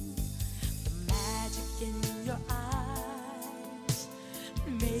true. The magic in your eyes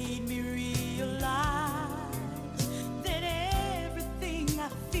made me realize that everything I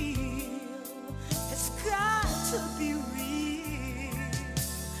feel has got to be real.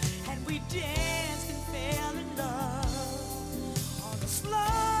 And we danced and fell in love on a slow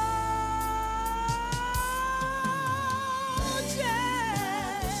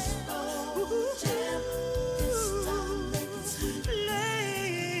jam. This time make it sweet.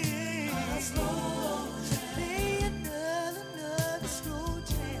 Play a slow jam. Play another slow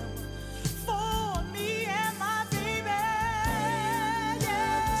jam for me and my baby.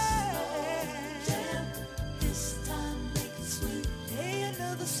 Yeah. This time make it sweet. Play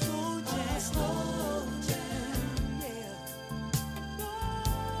another slow jam. Slow jam. Yeah.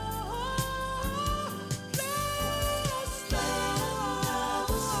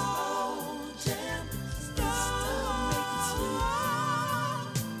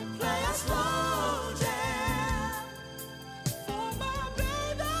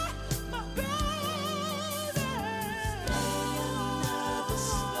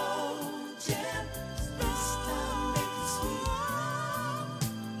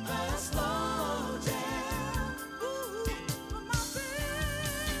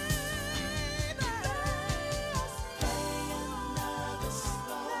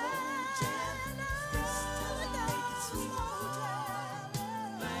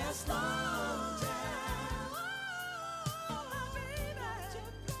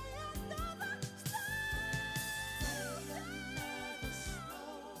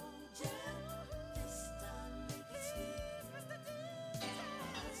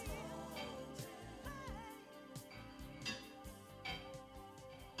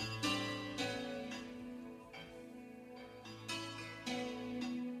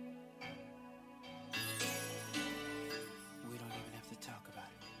 We don't even have to talk about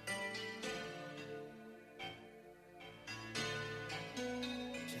it.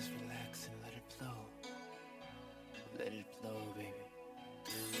 Just relax and let it flow. Let it flow, baby.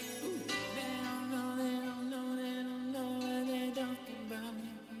 They don't know what they're talking about me.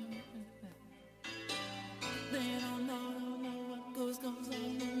 They don't know what goes on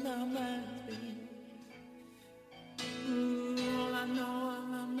in my mind, baby. All I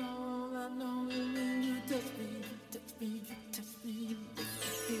know is when you touch me, you make me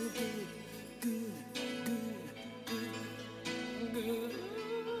feel good, good, good, good, good.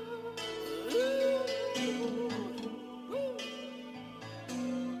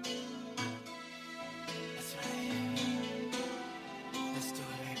 That's right. Let's do it,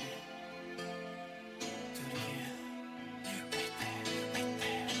 baby. Do it again. Right there, right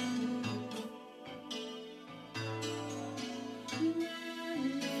there.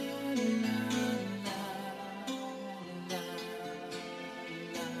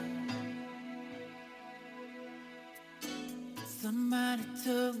 Somebody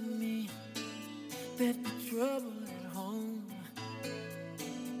told me that the trouble at home,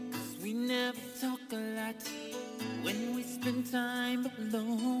 'cause we never talk a lot when we spend time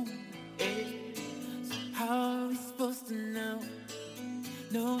alone. Hey, so how are we supposed to know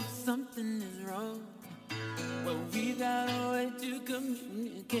know something is wrong. Well, we got a way to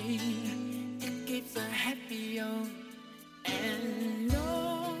communicate. It keeps us happy on, and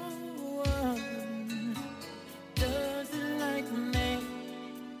no one doesn't like me.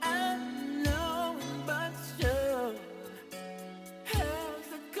 I know, but sure, how's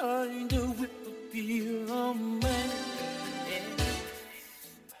the kind of whip appeal on me?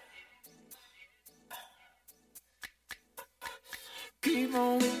 Keep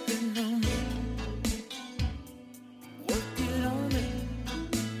on whipping on me. Work it on me.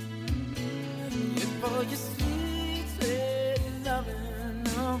 Whip all your sweet, sweet loving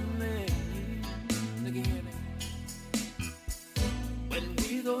on me. Look at here, baby. When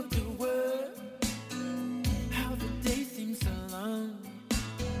we go to work, how the day seems so long.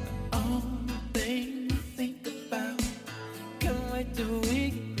 All the things I think about, can't wait till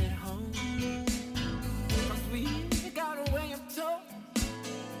we get home. 'Cause we got a way of talking,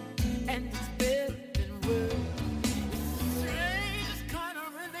 and it's better than words. It's the strangest kind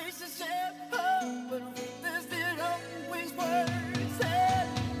of relationship, oh, but there's still always words. And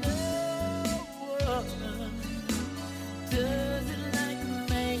no one doesn't like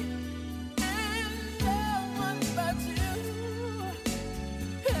me, and no one but you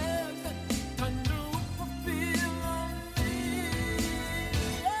has that kind of feel on me.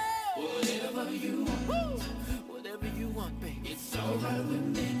 Whatever you want, whatever you want, baby, it's alright with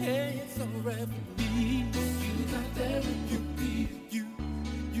me. Hey, it's alright with me. You got that when you be you.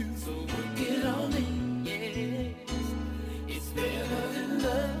 So work it on me. Yeah, it's better than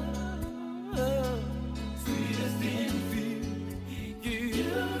love, sweetest than fear. You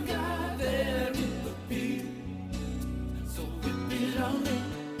got that with the beat. So whip it on me,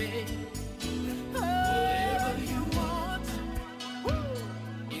 baby. Whatever you want,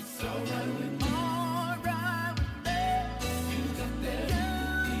 it's alright with me. Alright with me. You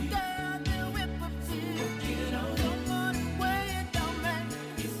got that whip up to work it on. Don't wanna weigh it down, man.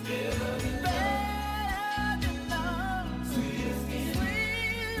 It's better than love, sweetest than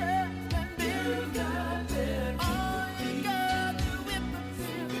beer. You got that. Oh, you got the whip up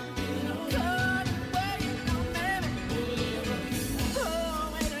to whip it on. Got it, weigh it down, man. Whatever you want.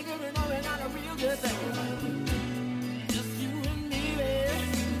 Oh, ain't I good to know we got a real good thing. Just you and me, baby.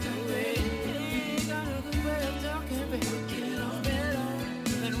 Got a good way of talking, baby. Get on better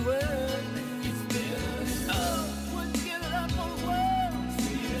than words. It's better than love. Wouldn't give it up for the world.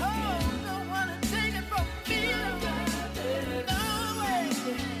 Oh, don't wanna take it from me. No way,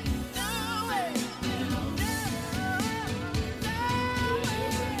 no way, no way.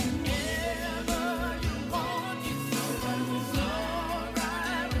 Whatever you want, it's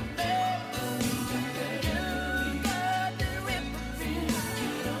alright with me. You got the whip of fear.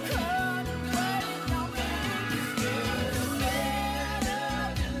 Come and ride it on me. It's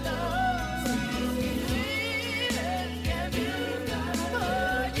better than love. Sweet as can be. Oh,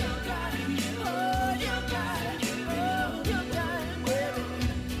 you got it. Oh, you got it. Oh, you got it, baby.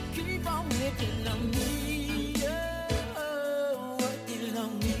 Keep on whipping on me. Oh, working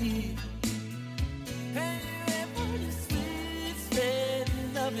on me. Hey, for your sweet, sweet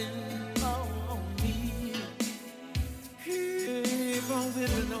loving on me. Keep on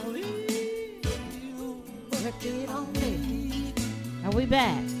whipping on me. Whip it on me. Are we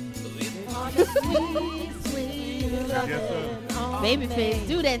back? All the sweet, sweet loving on Babyface, me.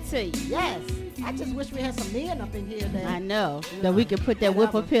 do that to you. Yes. I just wish we had some men up in here that I know that we could put that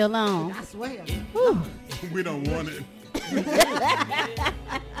whip appeal on. I swear. We don't want it.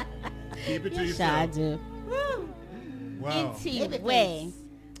 Keep it to Yes, I yourself. do. Wow. Way.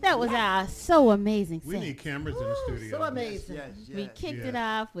 That was our So Amazing We set. need cameras in the studio. So amazing. We kicked it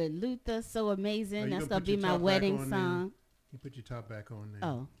Yeah. off with Luther, So Amazing. Are you That's gonna going put to be your my top back wedding on now? song. You put your top back on there.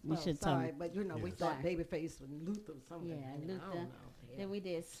 Oh, we should Sorry, talk. but you know, we Yes. thought Babyface and Luther or something. Yeah, I don't Luther. know. Then we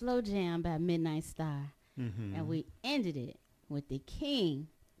did Slow Jam by Midnight Star. Mm-hmm. And we ended it with the king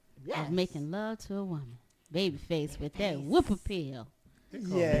Yes. of making love to a woman. Babyface with that whip appeal. They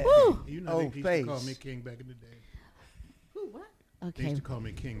call Yeah. me Woo. King. You know, Oh, they used to call face. me King back in the day. Who, what? They Okay. used to call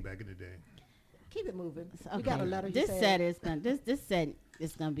me King back in the day. Keep it moving. Okay. We got a letter. You This said. set is gonna this set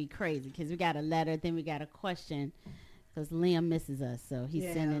is gonna be crazy because we got a letter, then we got a question because Liam misses us, so he's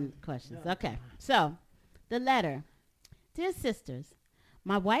Yeah. sending questions. Yeah. Okay, so the letter, dear sisters,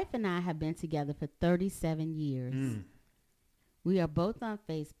 my wife and I have been together for 37 years. We are both on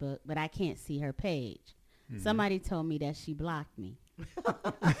Facebook, but I can't see her page. Somebody told me that she blocked me.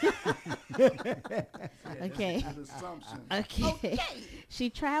 Okay. An assumption. Okay. She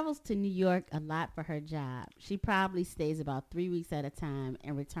travels to New York a lot for her job. She probably stays about 3 weeks at a time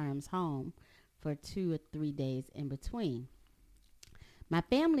and returns home for 2 or 3 days in between. My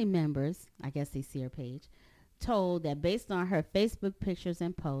family members, I guess they see her page, told that based on her Facebook pictures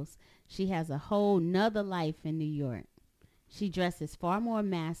and posts, she has a whole nother life in New York. She dresses far more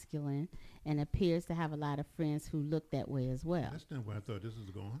masculine and appears to have a lot of friends who look that way as well. That's not where I thought this was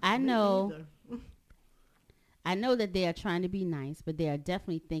going. I know that they are trying to be nice, but they are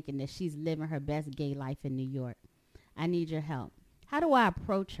definitely thinking that she's living her best gay life in New York. I need your help. How do I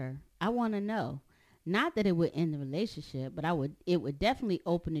approach her? I want to know. Not that it would end the relationship, but it would definitely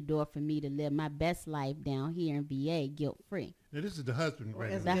open the door for me to live my best life down here in VA guilt-free. Now, this is the husband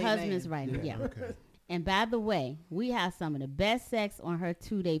right The husband's right now, yeah. Okay. And by the way, we have some of the best sex on her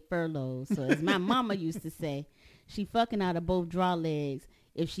 2-day furlough. So as my mama used to say, she fucking out of both draw legs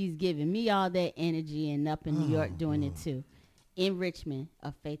if she's giving me all that energy and up in New York doing it too. In Richmond,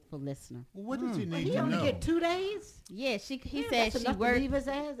 a faithful listener. Well, what does he need He to only know? get 2 days? Yeah, he Yeah, said that's she enough to worked.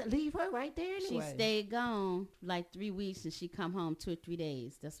 leave her right there She anyway. stayed gone like 3 weeks and she come home 2 or 3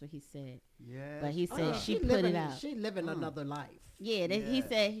 days. That's what he said. Yeah. But he said yeah, she put living, it out. She living another life. Yeah, he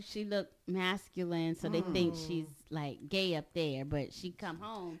said she looked masculine, so they think she's like gay up there. But she come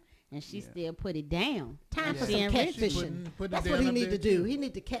home and she still put it down. Time for She some in Richmond. catfishing. Putting That's it what down he up need there, to do. too. He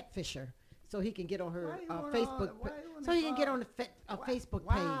need to catfish her so he can get on her Why you wanna Facebook. all- why you wanna So he can get all- on the Facebook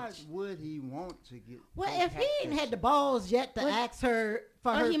Why page. would he want to get? Well, go if he ain't catfish? had the balls yet to ask her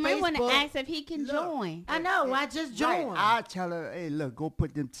for her He might want to Facebook- ask if he can join. I know. I just Right, joined. I tell her, hey, look, go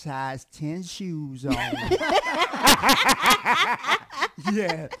put them size 10 shoes on.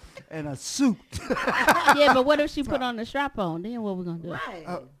 Yeah, and a suit. Yeah, but what if she put on the strap on? Then what we gonna do? Right.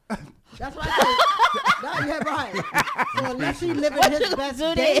 That's why I said, no, yeah, right. So unless he living What you his gonna best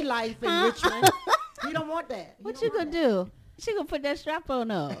do gay then? life in Richmond, he don't want that. He What don't you want gonna do? She gonna put that strap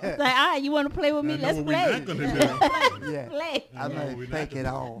on up. It's like, all right, you want to play with me? I know Let's what we're play. not gonna do. Yeah, Play. I know might we're not take gonna it do.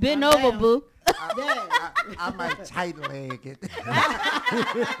 off. Bend I'm over, down. boo. I might tight leg it.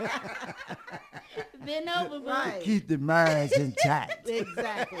 Bend over, boo. Right. Keep the marriage intact.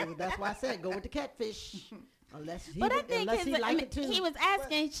 Exactly. That's why I said go with the catfish. Unless he, But I would- think unless he like it too. he was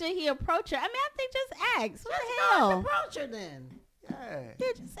asking, should he approach her? I mean, I think just ask. What Just the go hell? and approach her then. Yeah. Yeah,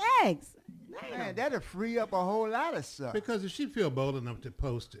 just ask. Man, that'll free up a whole lot of stuff. Because if she feel bold enough to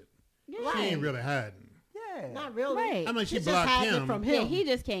post it, she Right. ain't really hiding. Yeah. Not really. Right. I mean, she She's just blocked hiding him. it from Yeah, him. he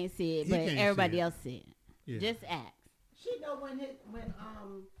just can't see it, He but can't see everybody it. else see it. Yeah. Just ask. She know when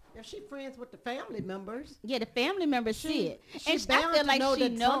if she friends with the family members, Yeah, the family members see it. she And bound I feel to like know she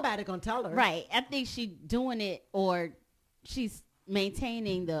that know. somebody gonna tell her. Right. I think she doing it, or she's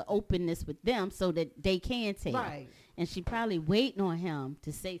maintaining the openness with them so that they can tell. Right. And she probably waiting on him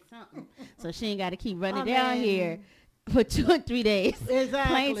to say something, so she ain't got to keep running I down mean, here for 2 or 3 days.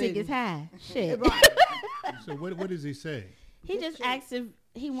 Exactly. Plane tickets high. Shit. Right. So what does he say? He just asked if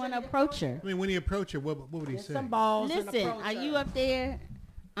he want to approach her. I mean, when he approached her, what would he say? Some balls. and Listen, approach are you her. up there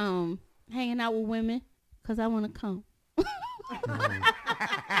hanging out with women? Because I want to come.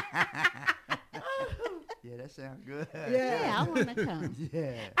 Yeah, that sounds good. Yeah, I want to come.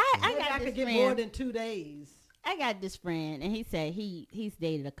 Yeah. I Maybe got I this could get friend. more than 2 days. I got this friend, and he said he's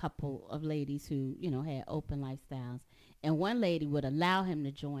dated a couple of ladies who, had open lifestyles. And one lady would allow him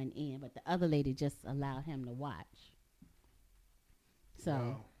to join in, but the other lady just allowed him to watch. So,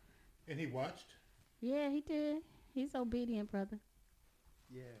 Wow. And he watched? yeah, he did. He's obedient, brother.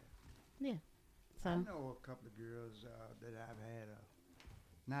 Yeah. Yeah. I So, know a couple of girls that I've had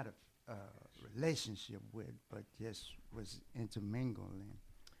not a relationship with, but just was intermingling.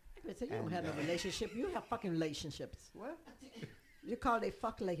 But so you don't have no relationship. You have fucking relationships. What? You call they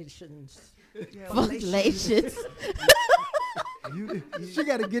fuck relations. Yeah, relations. She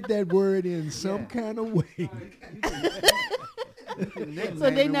got to get that word in some kind of way. So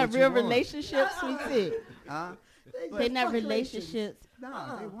they not real relationships, we see. Huh? They not relationships.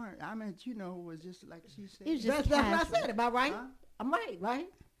 No, they weren't. I mean, it was just like she said. It was just That's what I casual. said. Am I right? Huh? I'm right, right?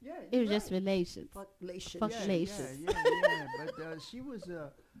 Yeah, It was just relations. Fuck relations. Fuck yeah, relations. yeah. But she was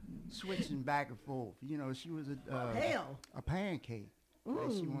switching back and forth. She was Hell. a pancake.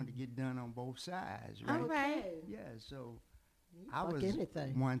 Like she wanted to get done on both sides, right? All right. Yeah, so I fuck was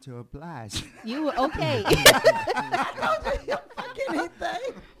anything. one to oblige. You were okay. Fuck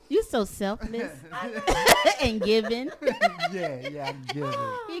anything. You so selfless and giving. yeah, I'm giving.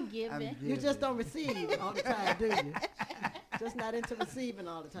 You giving. You just don't receive all the time, do you? Just not into receiving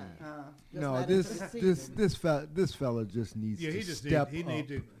all the time. Just No, not this into receiving. this fella just needs Yeah, to he just step he up. need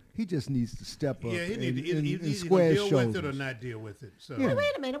to. He just needs to step up Yeah, he need to and either square deal shoulders. with it or not deal with it. So Yeah. Wait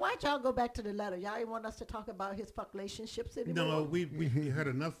a minute. Why'd y'all go back to the letter? Y'all didn't want us to talk about his fuck relationships anymore? no, we heard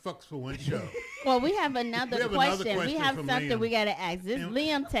enough fucks for one show, Well, we have another We have another question. We question have from something Liam. we got to ask. This And-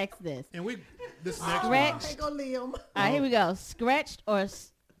 Liam text this. and we This next Scratched. They go Liam. All right, here we go. Scratched or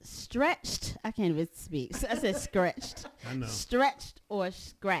stretched. I can't even speak. I said scratched. I know. Stretched or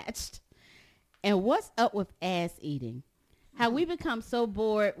scratched. And what's up with ass eating? How we become so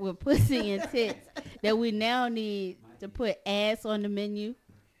bored with pussy and tits that we now need to put ass on the menu.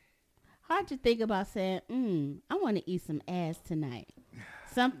 How'd you think about saying, I want to eat some ass tonight?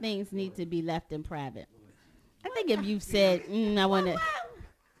 Some things need to be left in private. I think if you've said, I want to...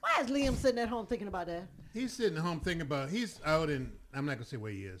 Why is Liam sitting at home thinking about that? He's sitting at home thinking about, he's out in, I'm not going to say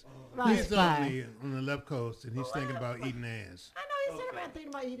where he is. Right. He's on the left coast, and he's thinking about eating ass. I know he's sitting around thinking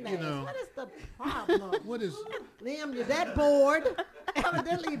about eating You ass. know. What is the problem? What is... Liam, you're that bored.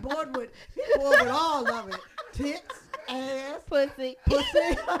 Evidently bored with all of it. Tits, ass, pussy.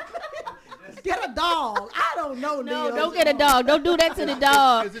 Get a doll. I don't know, No, Liam. don't get a dog. Don't do that to the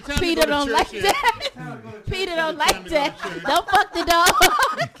dog. Is it time to Peter go to don't church like yet? that. Peter don't like time to go to that. church. Don't fuck the dog.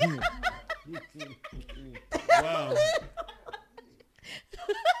 Wow.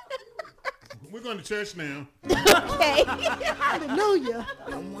 We're going to church now. Okay. Hallelujah.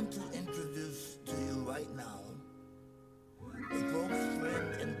 I want to introduce to you right now a close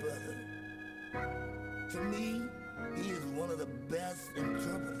friend and brother. To me, he is one of the best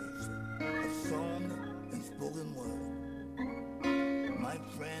interpreters of song and spoken word. My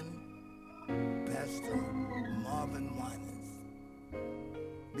friend, Pastor Marvin Winans.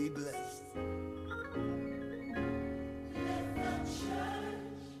 Be blessed. Let the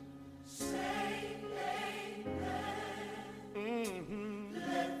church say amen.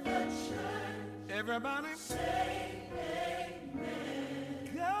 Let the church Everybody say amen.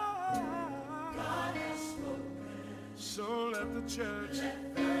 God has spoken. So let the church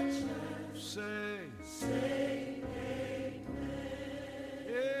say amen.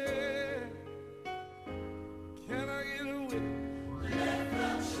 yeah. Can I get a witness? Let the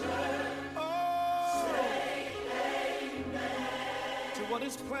church say amen. To what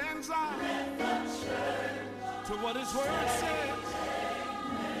his plans are, Let the church to what his word says.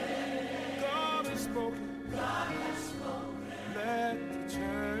 God has spoken. God has spoken. Let the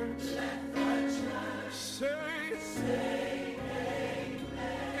church say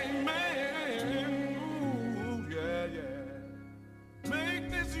amen. Ooh, yeah, yeah. Make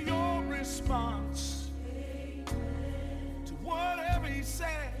this your response to whatever he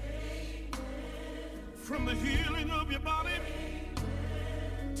said. From the healing of your body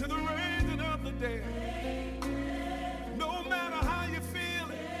to the raising of the dead. No matter how you feel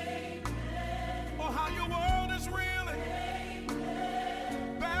or how your world is reeling,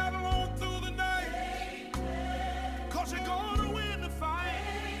 battle on through the night, 'cause you're gonna win the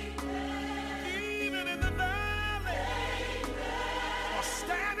fight. Even in the valley or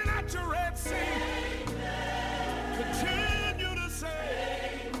standing at your Red Sea, continue to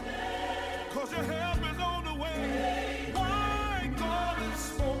say, 'cause your help is on the way. Why God has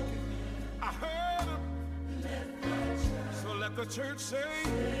spoken, I heard him. So let the church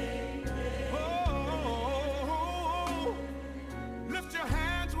say, oh, lift your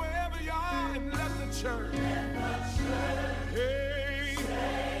hands wherever you are and let the church, hey,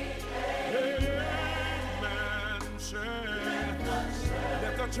 amen, say,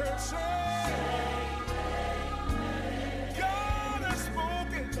 let the church say, God has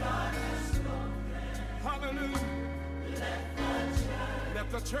spoken, hallelujah, let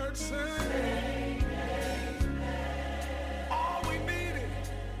the church say, all we needed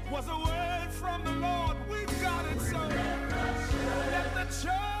was a word from the Lord. We got it, so let the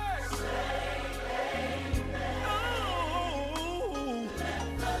church, oh,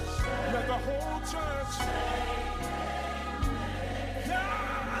 let the whole church,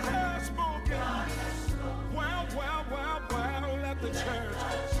 God has spoken. Well, let the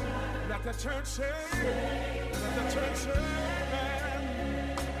church say, let the church say,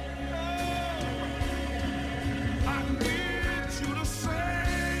 I need you to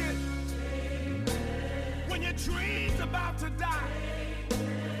say it when your dream's about to die,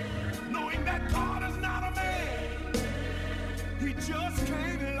 knowing that God is not a man, he just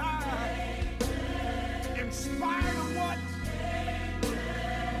can't lie. In spite of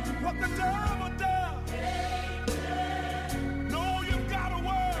what the devil does, know you've got a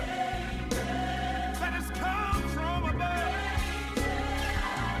word that has come from above.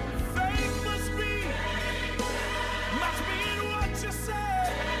 Faith must be in what you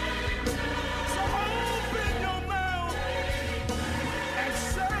say. So open your mouth and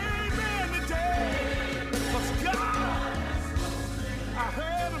say amen today. 'Cause God, I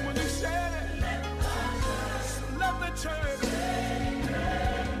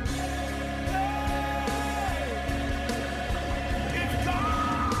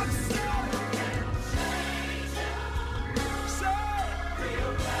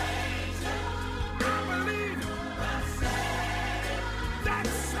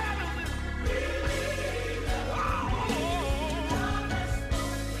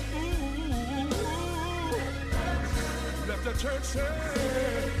say,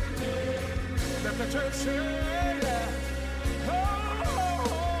 let the church say, yeah.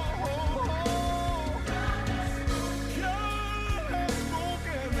 God has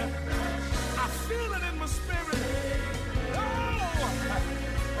spoken. I feel it in my spirit.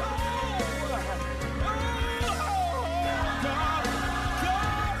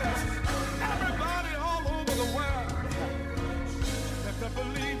 Everybody all over the world, let the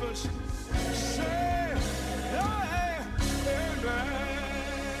believers say, hey, amen.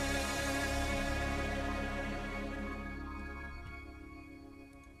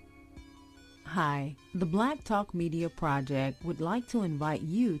 Hi, the Black Talk Media Project would like to invite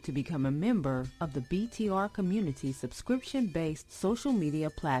you to become a member of the BTR Community subscription-based social media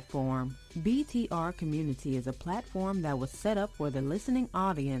platform. BTR Community is a platform that was set up for the listening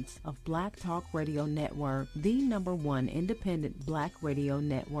audience of Black Talk Radio Network, the #1 independent black radio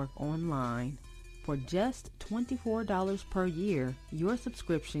network online. For just $24 per year, your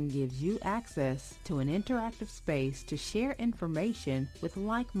subscription gives you access to an interactive space to share information with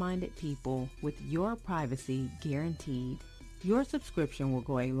like-minded people with your privacy guaranteed. Your subscription will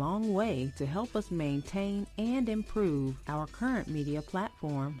go a long way to help us maintain and improve our current media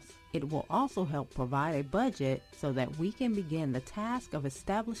platforms. It will also help provide a budget so that we can begin the task of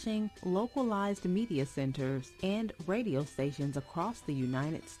establishing localized media centers and radio stations across the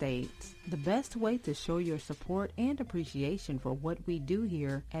United States. The best way to show your support and appreciation for what we do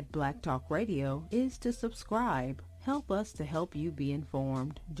here at Black Talk Radio is to subscribe. Help us to help you be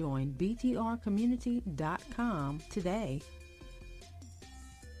informed. Join btrcommunity.com today.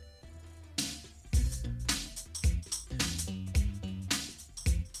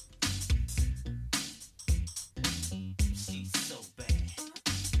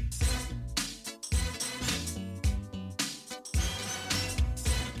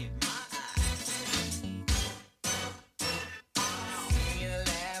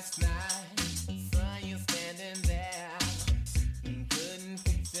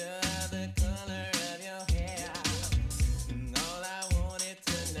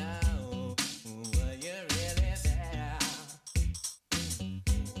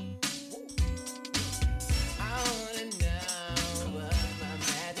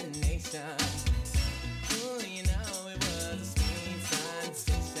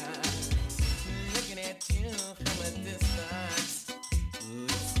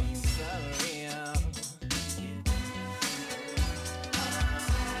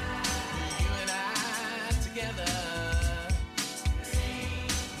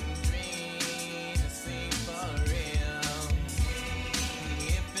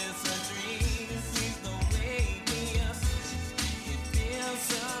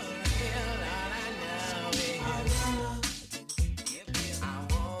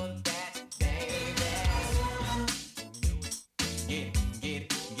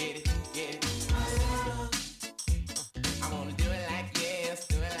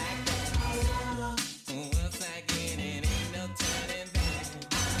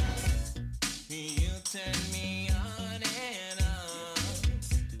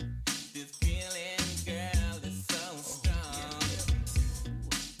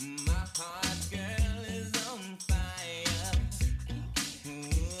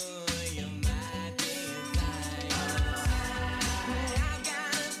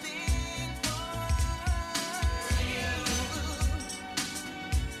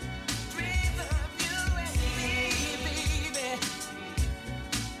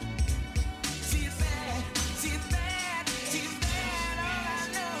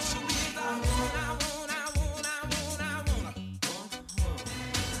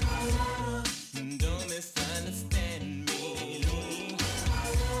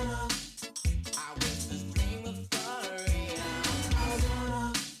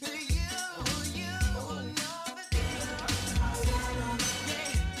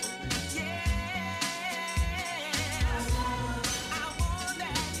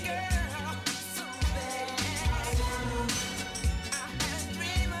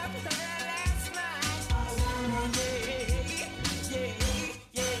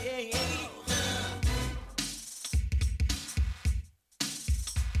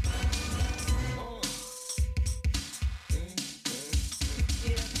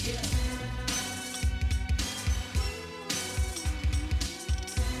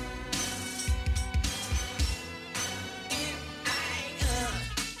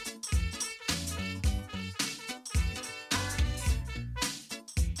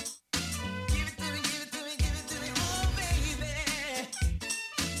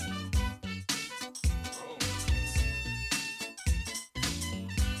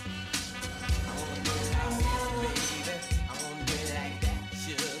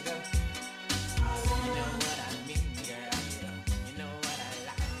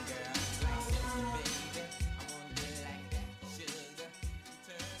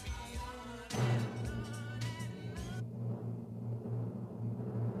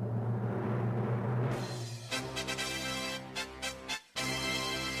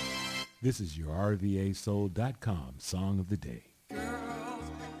 This is your RVASoul.com song of the day.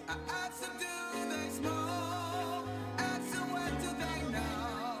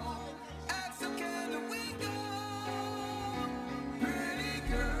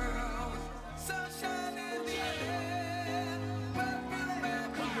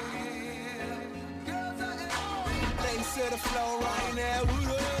 To the flow right now.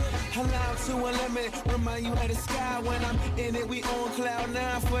 Allow to unlimited, remind you of the sky when I'm in it. We on cloud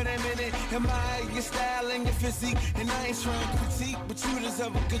 9 for the minute. Admire your style and your physique, and I ain't trying to critique, but you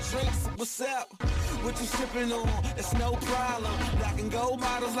deserve a good drink. So what's up? What you sipping on? It's no problem. Black and gold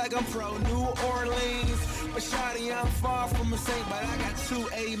bottles like I'm pro New Orleans. But shawty, I'm far from a saint, but I got 2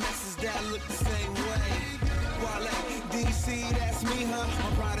 Amexes that look the same way. Wale, DC, that's me, huh?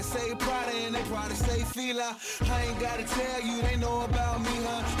 I'm proud to say Prada and they proud to say Fila. I ain't gotta tell you, they know about me,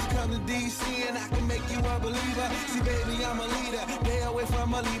 huh? You come to DC and I can make you a believer. See, baby, I'm a leader, they away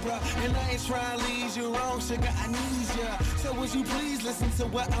from a Libra. And I ain't trying to lead you wrong, sugar, I need ya. So would you please listen to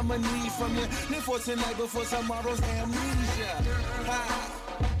what I'ma need from you? Live for tonight before tomorrow's amnesia. Ha.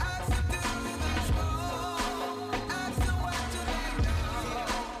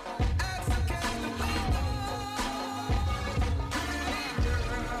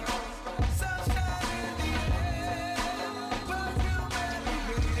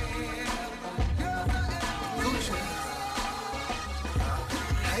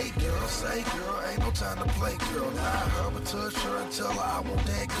 Say girl, ain't no time to play girl. Now I hurry touch her and tell her I want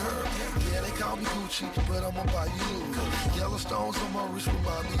that girl. Yeah, they call me Gucci, but I'ma buy you Louis. Yellowstones on my wrist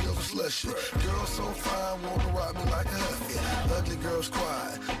remind me of a slushy. Girl so fine, wanna ride me like a huffy. Ugly girls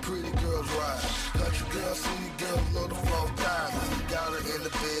quiet, pretty girls ride. Country girls, city girls, love the floss diamond. Got her in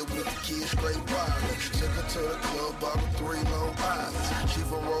the bed with the kids straight wild. Took her to the club, bought her 3 Long Islands. She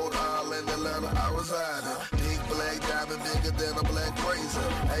from Rhode Island, Atlanta, I reside in. Big black diamond, bigger than a black razor.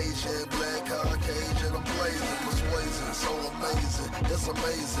 Asian, black, Caucasian, I'm blazing. Persuasive, so amazing, it's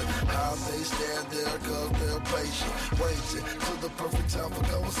amazing how they stand there cause they're patient. Waiting till the perfect time for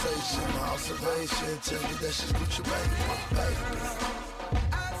conversation. My observation tell me that she's Gucci baby.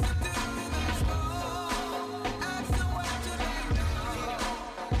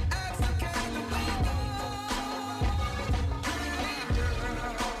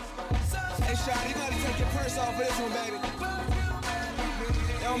 Shawty, you gotta take your purse off for this one, baby.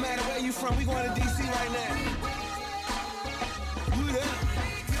 It don't matter where you from, we going to DC right now.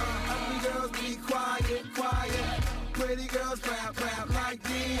 Ugly girls be quiet, quiet. Pretty girls clap like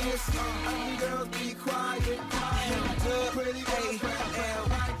this. Ugly girls be quiet, quiet. Pretty girls clap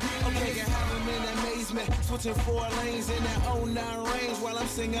like this. Okay, can have them in amazement. Switching 4 lanes in that 09 range while I'm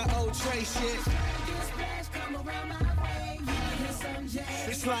singing old Trey shit.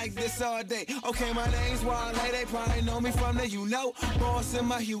 It's like this all day. Okay, my name's Wale. They probably know me from the Boss in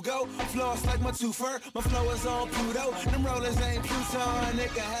my Hugo. Floss like my twofer. My flow is on Pluto. Them rollers ain't Pluton.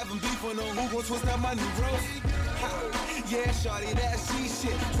 Nigga having beef on who gon' twist out my new bros. Yeah, shawty, that's G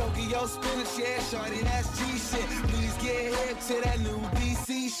shit. Tokyo spinach, yeah, shawty, that's G shit. Please get hip to that new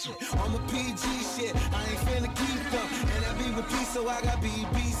DC shit. I'm a PG shit. I ain't finna keep them. And I be with P, so I got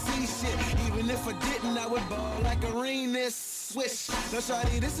BBC shit. Even if I didn't, I would ball like arenas. Swish. Now,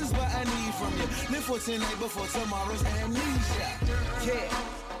 shawty, this is what I need from you. Live for tonight before tomorrow's amnesia. Yeah.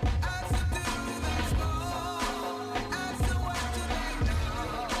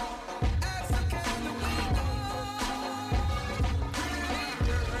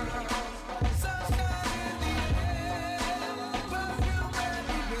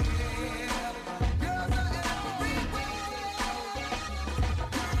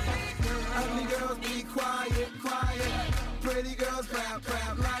 Pretty girls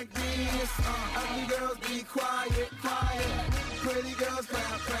clap like this. Ugly girls be quiet, quiet. Pretty girls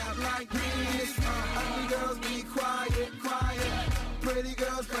clap like this. Ugly girls be quiet, quiet. Pretty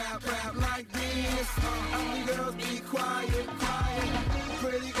girls clap like this. Ugly girls be quiet, quiet.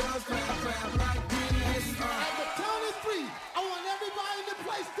 Pretty girls clap like this. At the count of 3, I want everybody in the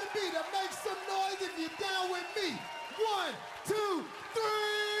place to be to make some noise if you're down with me. 1, 2, 3.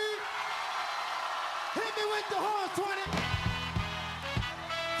 Hit me with the horn, 20.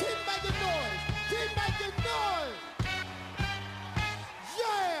 Keep making noise. Keep making noise.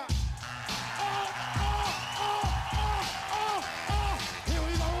 Yeah. Oh, oh, oh, oh, oh, oh. Here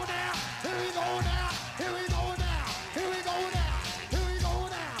we go now. Here we go now. Here we go now. Here we go now. Here we go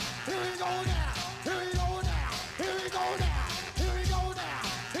now. Here we go now. Here we go now. Here we go now. Here we go now.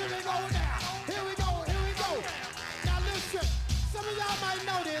 Here we go now. Here we go. Here we go. Now listen. Some of y'all might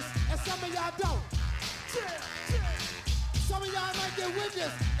know this, and some of y'all don't. Some of y'all might get with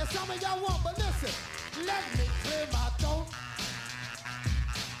this, and some of y'all won't, but listen, let me clear my throat.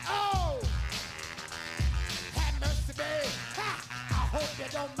 Oh! you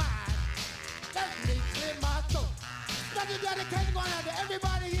don't mind. Let me clear my throat. Special dedication going out to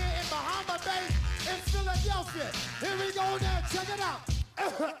everybody here in Bahama Bay in Philadelphia. Here we go now, check it out.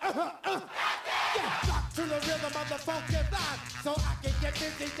 Yeah, rock to the rhythm of the funky vibe, so I can get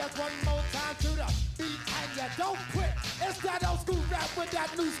busy just one more time to the beat, and you don't quit. It's that old school rap with that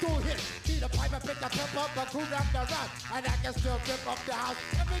new school hit. Need a pipe and pick the pimp up, a cool rap the rap, and I can still rip up the house.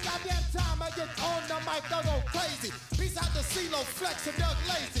 Every goddamn time I get on the mic, I go crazy. Peace out to CeeLo, Flex, and Doug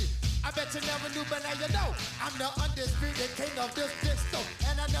Lazy. I bet you never knew, but now you know. I'm the undisputed king of this disco,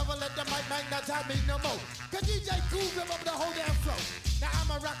 and I never let the mic magnetize me no more. Cause DJ Cool rip up the whole damn flow. Now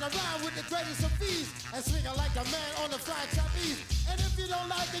I'ma rock around with the greatest of ease and swing it like a man on the flying trapeze. And if you don't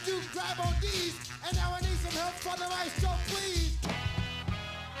like it, you grab on these. And now I need some help from the maestro, please.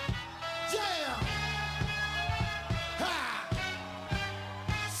 Jam! Ha!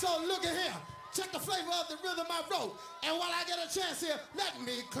 So look at here. Check the flavor of the rhythm I wrote. And while I get a chance here, let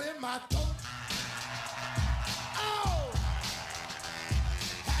me clear my throat. Oh!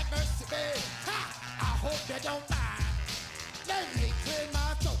 Have mercy, babe. Ha! I hope you don't mind. Let me clear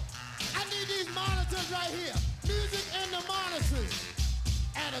my throat. I need these monitors right here. Music in the monitors.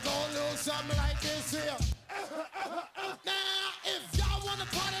 And it go a little something like this here. Now, if y'all wanna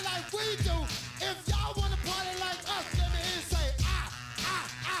party like we do, if y'all wanna party like us, let me hear you say, ah, ah,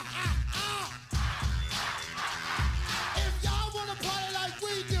 ah, ah, ah. If y'all wanna party like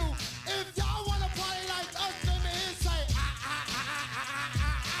we do, if y'all wanna party like us, let me hear you say, ah, ah, ah, ah, ah,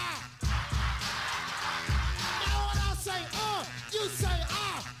 ah, ah. Now when I say, you say,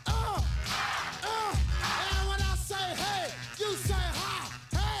 and when I say, hey, you say, ha,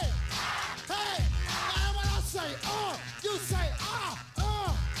 hey, hey. Now when I say, you say,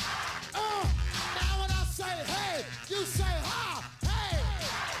 Now when I say, hey, you say, ha, hey.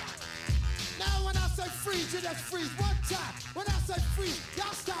 Now when I say freeze, you just freeze one time. When I say freeze,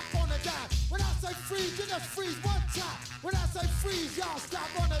 y'all stop on the dime. When I say freeze, you just freeze one time. When I say freeze, y'all stop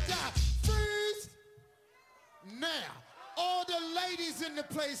on the dime. Freeze. Now, all the ladies in the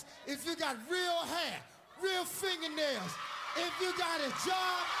place, if you got real hair, real fingernails, if you got a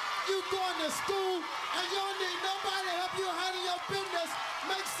job, you going to school, and you don't need nobody to help you handle your business,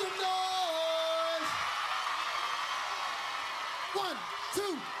 make some noise. 1, 2,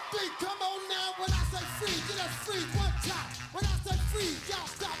 3, come on now. When I say freeze, you just freeze one time. When I say freeze, y'all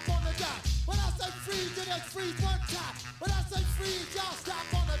stop on the dime. When I say freeze, you just freeze one time. When I say freeze, y'all stop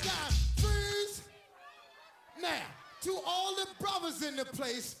on the dime. Freeze. Now, to all the brothers in the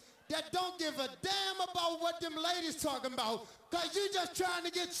place that don't give a damn about what them ladies talking about, cause you just trying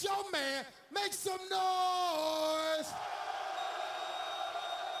to get your man, make some noise.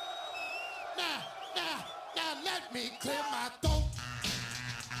 Now, let me clear my throat.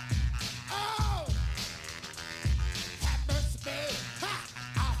 Oh, have mercy, babe. Ha,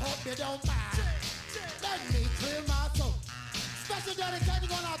 I hope you don't mind. Let me clear my throat. Special dedication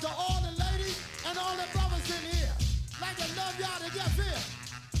going out to all the ladies and all the brothers in here. Like to love y'all to get here.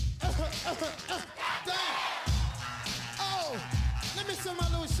 Damn. Oh, let me send my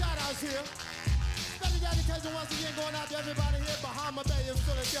little shout outs here. Special dedication once again going out to everybody here in Bahama Bay in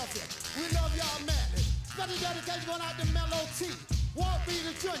Philadelphia. We love y'all madly. Special dedication going out to Mellow T, Walt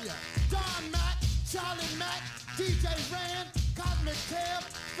Beater Jr., Don Mack, Charlie Mack, DJ Rand, Cosmic Kev.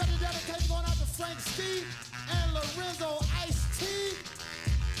 Special dedication going out to Frank Steve and Lorenzo Ice-T.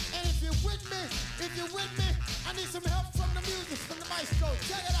 And if you're with me, I need some help from the music, from the maestro.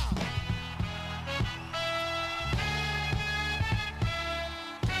 Check it out.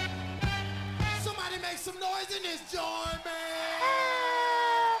 Somebody make some noise in this joint, man.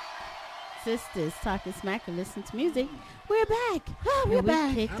 Sisters talking smack and listen to music. We're back. We're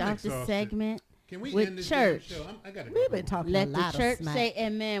back. We kicked I'm off the exhausted. segment Can we with end this church. damn show? I gotta go. We've been talking a Let the lot church of smack. say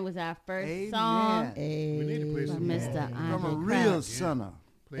amen was our first Amen. song. We need to play By some more. Mr. From a Andre real Crouch. sinner.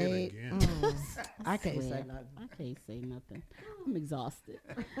 Play it again. I can't say Swear. nothing. I can't say nothing. I'm exhausted.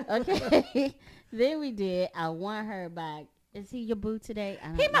 Okay. Then we did I Want Her by, is he your boo today? I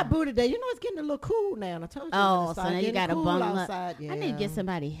don't He my know. boo today. You know it's getting a little cool now. And I told you. when it Oh, so started now you getting got to cool bundle outside. up. Yeah. I need to get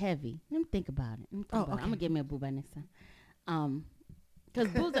somebody heavy. Let me think about it. I'm okay. gonna get me a boo by next time. Because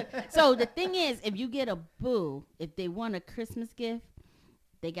boos are. So the thing is, if you get a boo, if they want a Christmas gift,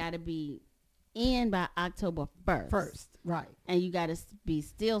 they got to be in by October 1st. First, right. And you got to be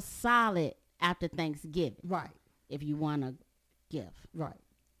still solid after Thanksgiving. Right. If you want a gift. Right.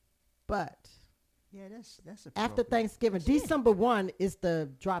 But Yeah, that's after appropriate. Thanksgiving, December 1 is the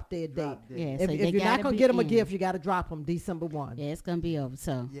drop dead date. Drop dead. Yeah, If, so they if you're not gotta going be to get them a in. gift, you got to drop them December 1. Yeah, it's going to be over.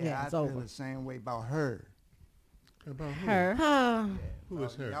 So Yeah, I it's feel over. the same way about her. About who? her. Who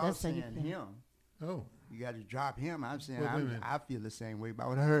is her? Y'all That's how you saying feel. him. Oh. You got to drop him. I'm saying Wait a minute. I feel the same way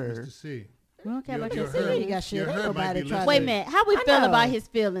about her. Mr. C. We don't care about Your your her- feelings. You got shit. your Ain't her might nobody be trying Wait a to- minute. How we I feel know. about his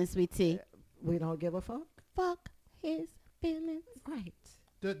feelings, sweet tea? We don't give a fuck. Fuck his feelings. Right.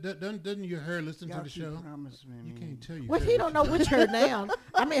 Doesn't your her listen to Y'all the keep show? promising You me. can't tell you. Well, heard he it. don't know which her now.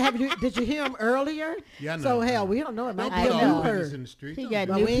 I mean, did you hear him earlier? Yeah, I know. So hell, we don't know. It Don't might put be all a new your business her. in the street. He Don't got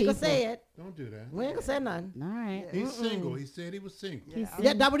do But new we ain't people. gonna say it. Don't do that. We ain't gonna say nothing. All right. He's single. He said he was single. Yeah,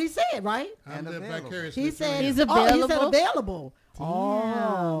 Yeah, that's what he said, right? I And live available. vicariously. He through said him. He's Oh, he said available. available. Damn.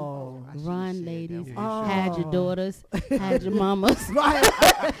 Oh, I should've Run, said that. ladies. Yeah, you Oh. Hide your daughters. Hide your mamas. right.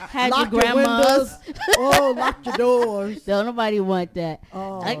 Hide Lock your your grandmas. windows. Oh, lock your doors. Don't nobody want that.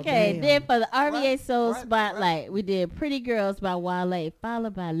 Oh, Okay, damn. then for the RVA Soul What? Spotlight, we did Pretty Girls by Wale,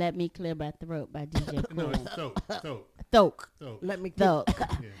 followed by Let Me Clear My Throat by DJ No, Cool. it's Thoke. Thoke. Let me Thoke. Yeah.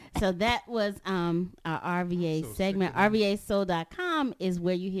 So that was our RVA So sick segment. of that. RVAsoul.com is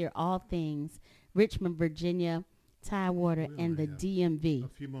where you hear all things Richmond, Virginia, Tidewater, We and the only have DMV. A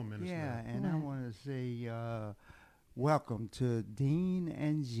few more minutes Yeah, left. and I Right. want to say welcome to Dean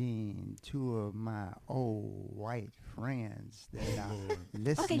and Jean, two of my old white friends that are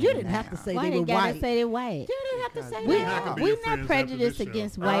listening. Okay, you didn't have to now. say Why they they were gotta white. say they white? You didn't have to say We, We're not gonna be we're your not friends after prejudiced this show.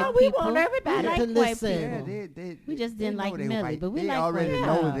 against Oh, white we people. want everybody we to like white listen. people. We just they didn't know like they Millie, white. but we they like already white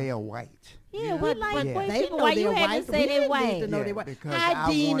know people. they are white. Yeah, we like Yeah. white They people. know Why they're you had white. to say We they didn't need white? to know they white. Because Hi, I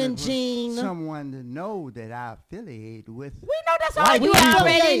Dean wanted and for Jean. someone to know that I affiliate with. We know that's all White you We people.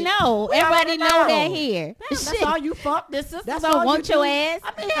 already affiliate. know. We Everybody already know that know. here. Damn, that's Shit. all you fuck. The sisters That's don't all want you your do. ass.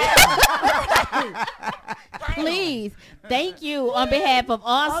 I mean, Please, thank you on behalf of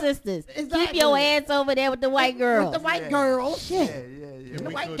all sisters. exactly. Keep your ass over there with the white girls. with the white girls. Yeah, Shit. yeah, yeah. Can The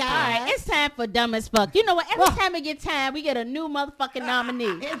we white go All guy. right, it's time for dumb as fuck. You know what? Every time it gets time, we get a new motherfucking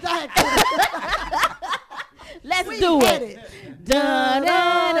nominee. Exactly. Let's We do get it. Da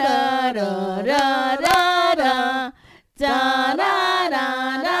da da da da da da da da da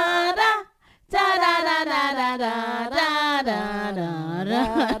da da. Da da da da da da da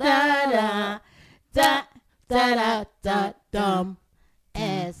da da da da da da dumb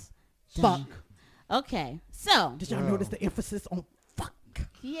as fuck. Okay, so Did y'all notice the emphasis on fuck?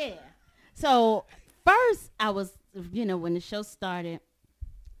 yeah. So first, I was, when the show started,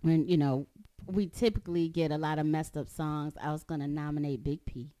 when we typically get a lot of messed up songs. I was gonna nominate Big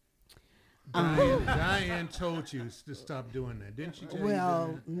P. Diane told you to stop doing that, didn't she? Tell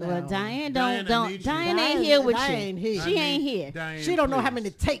Well, you no. Well, Diane Diane, I don't. need you. Diane ain't here with Diane you. here. She ain't here. Diane, She don't know how please. many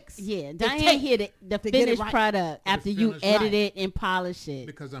takes. Yeah, it Diane take here the to get it finished right. product after you finished edit right. it and polish it.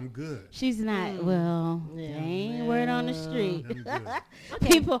 Because I'm good. She's not. Well, Yeah, they ain't word on the street. I'm good.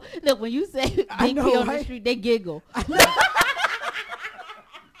 People look when you say I Big know, P on the right? street, they giggle.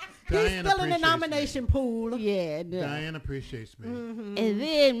 He's Diane still in the appreciates nomination pool. Yeah, me. Diane appreciates me. Mm-hmm. and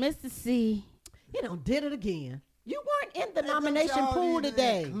then Mr. C. Did it again. You weren't in the Hey, don't nomination y'all pool even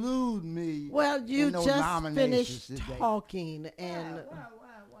today. Include me. Well, you in those just nominations finished today. talking, and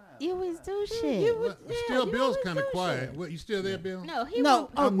You always do shit. you was Well, still, you Bill's always kind of do quiet. shit. What, you still there, Bill? No, he No,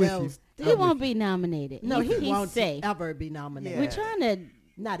 won't. oh I'm with well, you. He won't be nominated. no, he won't say. ever be nominated. Yeah. We're trying to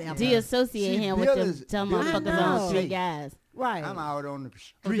Not ever. deassociate See, him Bill with is- them dumb Bill is motherfuckers know. on Three Guys. Right. I'm out on the Oh,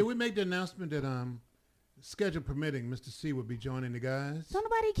 street. did we make the announcement that schedule permitting, Mr. C would be joining the guys? Don't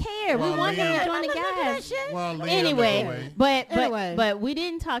nobody care. Well, we want him to Liam- join the I'm not gonna do that guys. shit. While Liam is away. Anyway, but Anyway. but we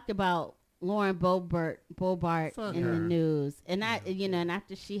didn't talk about Lauren Bobart Fuck in the her. news, and and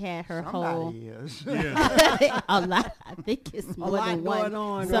after she had her whole Somebody is. Yeah. a lot, I think it's more lot than going one.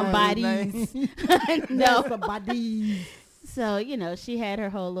 on. Somebody's No, no. somebody. So she had her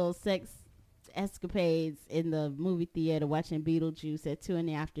whole little sex escapades in the movie theater watching Beetlejuice at 2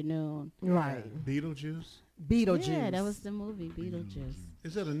 p.m. Right. Beetlejuice? Beetlejuice. Yeah, that was the movie Beetlejuice.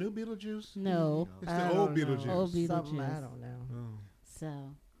 Is that a new Beetlejuice? No, It's I the old don't know. Beetlejuice. Old Something, Beetlejuice. I don't know. Oh. So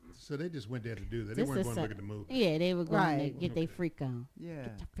So they just went there to do that. They this weren't is going to a- look at the movie. yeah, they were going to Right. get their freak on. Yeah.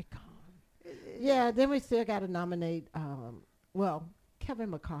 Yeah, then we still got to nominate, Kevin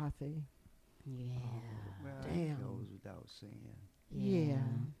McCarthy. Yeah, Well, Damn. it goes without saying. Yeah.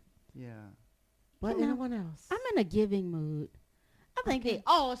 Yeah. But You know, anyone else? I'm in a giving mood. I think they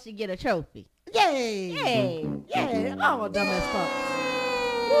all should get a trophy. Yay! Yay! Yay! Oh, dumb as fuck.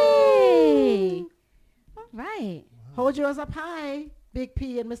 Yay! All right. Hold yours up high, Big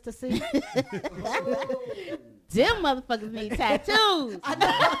P and Mr. C. Them motherfuckers need tattoos.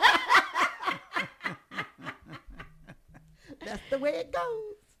 That's the way it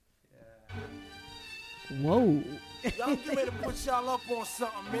goes. Whoa. Y'all get ready to put y'all up on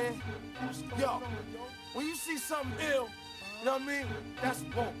something, man. Yo, when you see something ill, you know what I mean? That's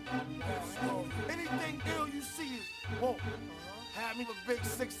woke. Anything ill you see is woke. Have me with big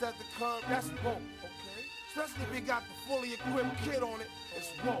six at the curb, that's whoa, okay? Especially if you got the fully equipped kid on it, it's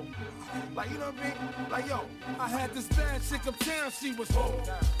whoa. Like, you know what I mean? Like, yo, I had this bad chick uptown, she was whoa.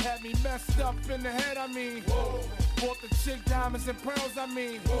 Had me messed up in the head, I mean, whoa. Bought the chick diamonds and pearls, I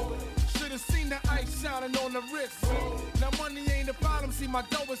mean, whoa. Should've seen the ice shining on the wrist. Whoa. Now money ain't the problem, see my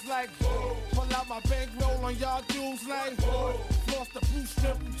dough is like, whoa. Pull out my bankroll on y'all dudes like, whoa. Floss the blue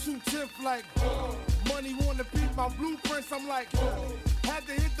strip from 2/10 like, whoa. Money wanna beat my blueprints, I'm like, whoa. Had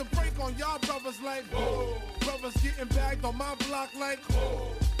to hit the brake on y'all brothers like, whoa. Brothers getting bagged on my block like,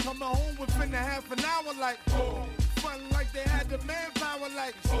 whoa. Coming home within a half an hour like, whoa. Frontin' like they had the manpower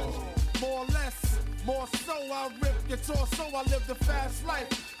like, whoa. More or less, more so I rip your torso, I live the fast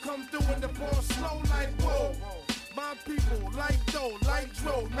life. Come through in the ball slow like, whoa. My people like dough, like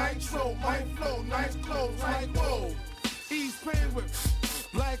dro, nitro, my flow, nice clothes like, whoa. East pain with,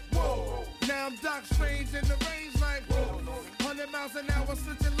 like, whoa. Now I'm Doc Strange in the range like, whoa. 100 miles an hour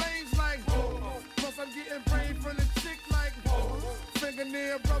switching lanes like, whoa. Plus I'm getting brain from the chick like, whoa.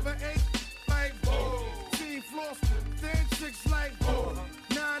 Fingernail brother ain't like, whoa. Team floss, thin chicks like, whoa.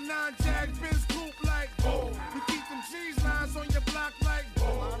 9-9 Jag Biz coupe like, whoa. We keep them cheese lines on your block like,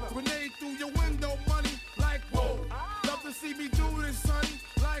 whoa. Grenade through your window money like, whoa. Love to see me do this, sonny,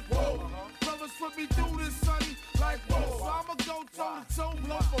 like, whoa. Brothers put me through this, sonny, like, whoa. So I'ma go toe to toe,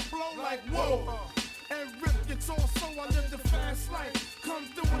 blow for blow like, whoa. And rip your torso, I live the fast life. Come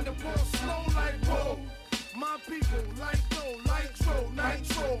through in the ball slow like, whoa. My people like dough, like tro,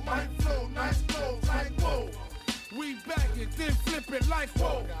 nitro, my flow, nice clothes like, whoa. We back it, then flip it like,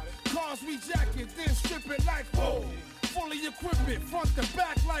 whoa. Cars we jack it, then strip it like, whoa. Fully equipped it, front to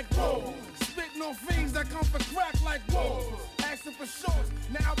back like, whoa. Spitting on fiends that come for crack like, whoa. Asking for shorts,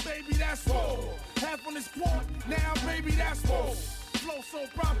 now baby that's whoa. Half on this quad, now baby that's whoa. Flow so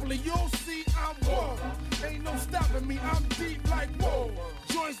properly, you'll see I'm whoa. Ain't no stopping me, I'm deep like whoa.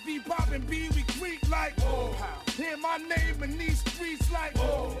 Joints be popping, B we creep like whoa. Hear my name in these streets like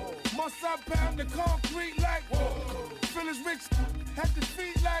whoa. Must I pound the concrete like whoa. Feelings rich at the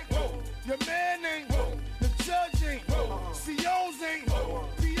feet like whoa. Your man ain't whoa. The judge ain't whoa. COs ain't whoa.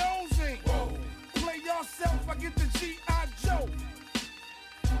 POs ain't whoa. Play yourself, I get the G.I. Joe.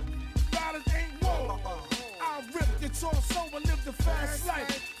 Riders ain't whoa. I'll rip your torso and live the fast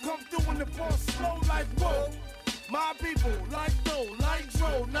life. Come through in the ball slow like whoa. My people like dough, like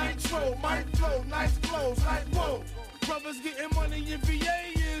dro, nitro, my flow, nice clothes like whoa. Brothers getting money in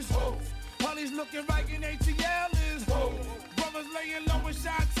VA is whoa. Honey's looking right in ATL is whoa. Brothers laying low in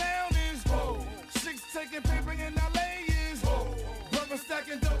Chi-Town is whoa. Six taking paper in LA is whoa. Brothers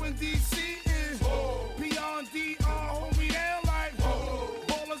stacking dough in DC is whoa. PR and DR hold me down like whoa.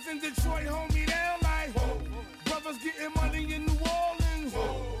 Ballers in Detroit hold me down like whoa. Brothers getting money in New Orleans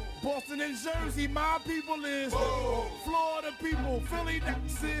whoa. Boston and Jersey, my people is whoa. Florida people, Philly,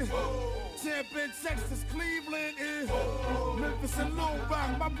 that's it. Tampa, Texas, Cleveland is whoa. Memphis and Little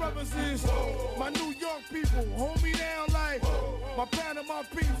Rock, my brothers is whoa. My New York people, hold me down like whoa. My Panama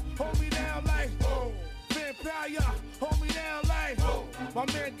peeps, hold me down like whoa. Vampire, hold me down like whoa. My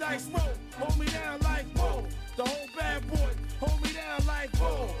man Dice Road, hold me down like whoa. The whole bad boy, hold me down like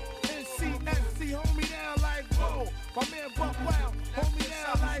whoa. NCSC, hold me down like whoa. My man Buck Wild, hold me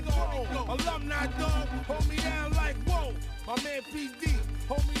down like whoa. Alumni dog, hold me down like whoa. My man PD,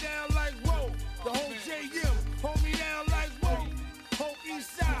 hold me down like whoa. The whole JM, hold me down like whoa. Whole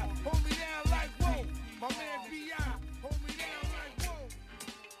East Side, hold me down like whoa. My man B.I., hold me down like whoa.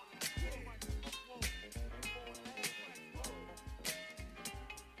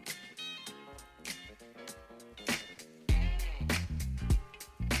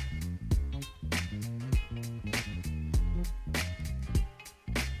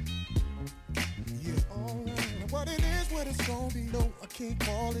 What it is, what it's gonna be, no, I can't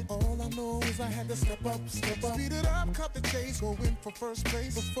call it. All I know is I had to step up. Speed it up, cut the chase, go in for first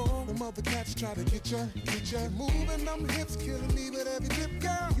place. Before the mother cats try to get ya. Moving them hips, killing me with every tip,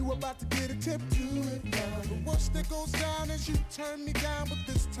 girl. You about to get a tip to it now. The worst that goes down is you turn me down, but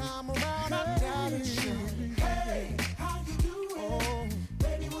this time around I'm down and shine. Hey, how you doing? Oh,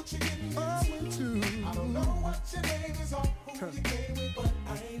 baby, what you getting into? I don't know what your name is or who you came with, but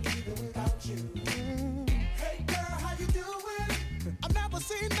I ain't leaving without you. Hey girl, how you doing? I've never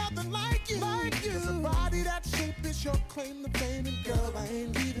seen nothing like you. There's a body that shape is your claim to fame, and girl, I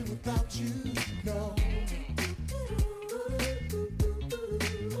ain't leaving without you. No.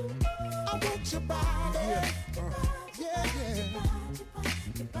 I want your body. Yeah.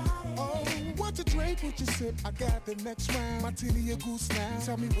 Oh, what you drink, would you sip? I got the next round. Martini or goose now.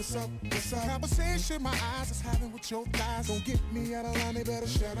 Tell me what's up, what's up. Conversation my eyes is having with your thighs. Don't get me out of line, they better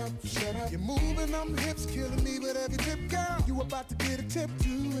shut up, shut up. You're moving them hips, killing me with every tip, girl. You about to get a tip,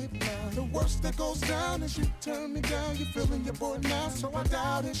 do it now. The worst that goes down is you turn me down. You're feeling your boy now, so I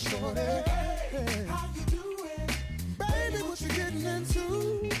doubt it, shorty. Hey, how you doing? Baby, what you getting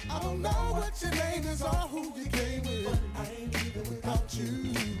into? I don't know what your name is or who you came with. I ain't leaving without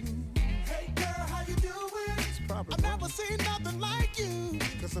you. Hey girl, how you doing? I've never seen nothing like you.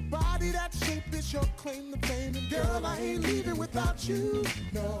 Cause a body that shape is your claim to fame. And girl, I ain't leaving without you.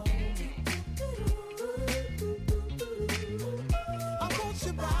 No. I want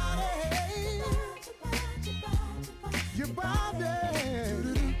your body. Your body.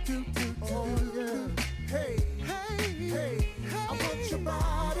 Oh yeah. Hey, hey, hey. I want your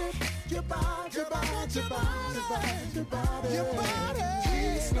body. Your body. Your body. Your body. Your body. Your body.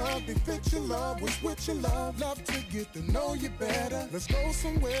 Please love me, fit your love, was with your love. Love to get to know you better. Let's go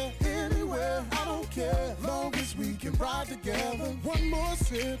somewhere, anywhere. I don't care, long as we can ride together. One more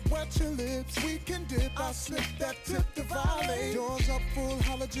sip, wet your lips, we can dip. I slip that tip to violate. Yours up full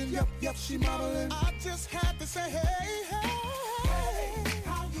halogen, yep, yep, she modeling. I just had to say, hey, hey, hey,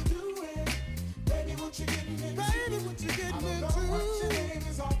 how you doing? Baby, what you getting into? Baby, what you getting into? I don't know what your name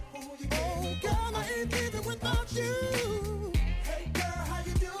is or who you oh, girl, I ain't leaving without you. Hey, girl, how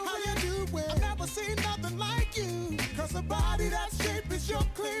you doing? How you doing? I've never seen nothing like you. Cause a body that shape is your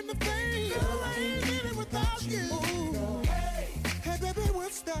claim to fame. Girl, I ain't leaving without you. Hey, hey, baby,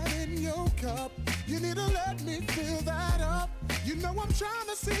 what's that in your cup? You need to let me fill that up. You know I'm trying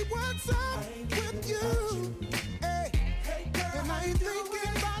to see what's up with you. Hey, hey, girl, and I ain't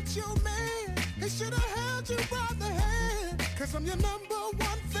thinking about your man. He should have held you by the hand. Cause I'm your number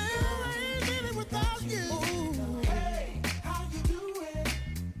one fan. I ain't leaving without you. Hey, how you doing?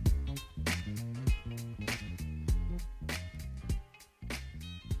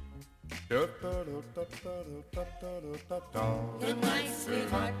 Good night,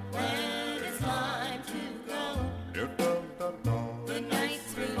 sweetheart, when it's time to go. Good night,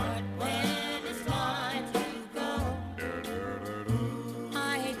 sweetheart, when it's time to go.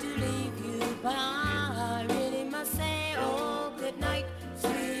 I hate to leave you, but I really must say, oh, good night,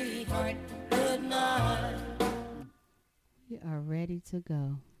 sweetheart, good night. We are ready to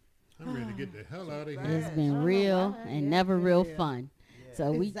go. I'm ready to get the hell out of here. It's been real and never real fun.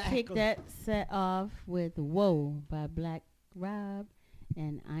 So we kicked that set off with Whoa by Black Rob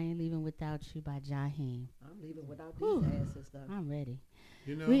and I Ain't Leaving Without You by Jaheim. I'm leaving without these asses, though. I'm ready.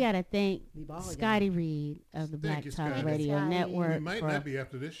 You know, we got to thank Scotty Reed of the Black you, Talk Scotty. Radio Network. It might not be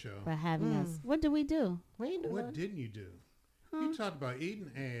after this show. For having us. What did we do? We ain't do What didn't you do? Huh? You talked about eating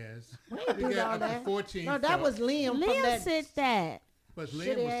ass. We ain't do all that. 14 No, that was Liam. Liam said that. But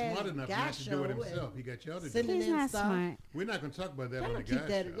Liam was smart enough not to do it himself. He got y'all to do it. He's not smart. We're not going to talk about that Tell on the him guy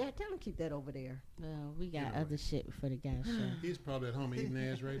that, show. yeah, tell him keep that over there. Well, we got other shit for the guy show. He's probably at home eating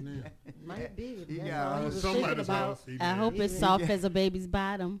ass right now. Might be. He That's got all he on was somebody's thinking about. house eating I hope it's soft as a baby's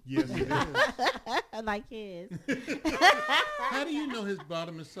bottom. Yes, it is. Like his. How do you know his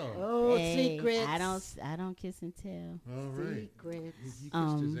bottom is soft? Oh, Hey, secrets. I don't kiss and tell. All right. Secrets. You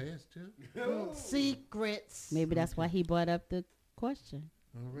kissed his ass too? Secrets. Maybe that's why he brought up the question.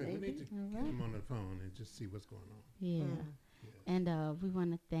 All right. Maybe. We need to get him on the phone and just see what's going on. Yeah. And we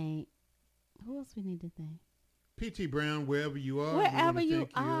want to thank, who else we need to thank? P.T. Brown, wherever you are. Wherever we you wanna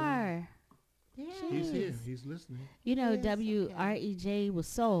thank are. Yeah. He's here. He's listening. You know, Yes, WREJ was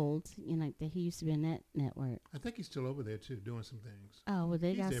sold. You know, that he used to be on that network. I think he's still over there too, doing some things. Oh, well,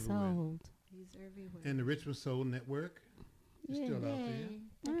 they He's got everywhere. sold. He's everywhere. And the Richmond Soul Network is Yeah. still out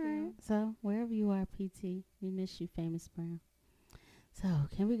there. All right. So, wherever you are, PT, we miss you, Famous Brown. So,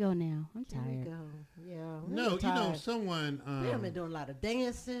 can we go now? I'm Can tired. we go? Yeah. No, you know, someone. We haven't been doing a lot of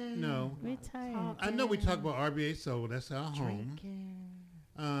dancing. No. We're tired. I know we talk about RBA Soul. That's our Drinking.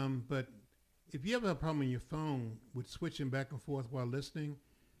 home. But if you ever have a problem on your phone with switching back and forth while listening,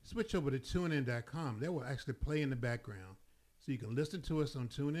 switch over to tunein.com. That will actually play in the background. So you can listen to us on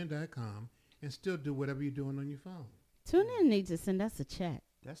tunein.com and still do whatever you're doing on your phone. TuneIn needs to send us a check.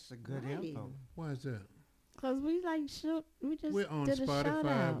 That's a good Right. info. Why is that? Because we just We're on did a shout Spotify.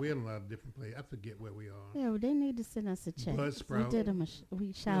 out. We're in a lot of different places. I forget where we are. Yeah, well, they need to send us a check. Buzzsprout. We did them.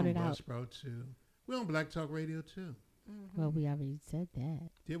 We shouted We're on out. Buzzsprout too. We're on Black Talk Radio too. Well, we already said that.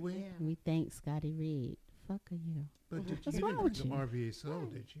 Did we? Yeah. We thank Scotty Reed. Fuck are you? But did you What's didn't wrong bring with the you? RVA Soul,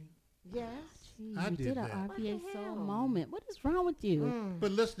 did you? Yes. Gee, I we did did a that. RBA What the Soul hell? moment. What is wrong with you?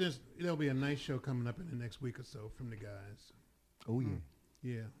 But listeners, there'll be a nice show coming up in the next week or so from the guys. Oh, yeah.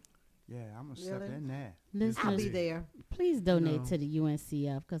 Yeah. Yeah, I'm going to step Really? in there. Listeners, I'll be there. please donate No. to the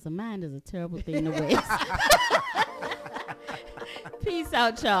UNCF because a mind is a terrible thing to waste. Peace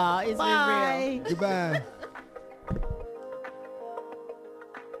out, y'all. It's been real. Bye. Goodbye.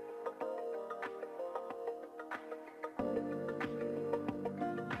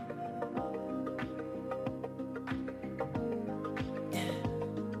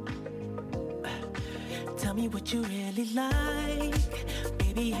 Tell me what you really like.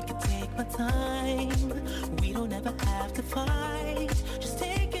 Baby, I can take my time. We don't ever have to fight. Just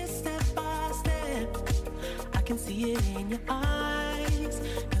take it step by step. I can see it in your eyes.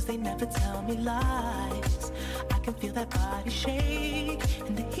 Cause they never tell me lies. I can feel that body shake.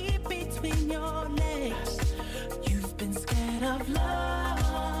 And the heat between your legs. You've been scared of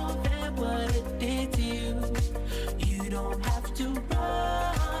love and what it did to you. You don't have to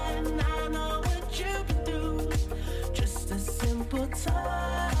run. I know what you've been through. Just a simple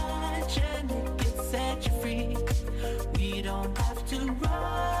touch and it can set you free. We don't have to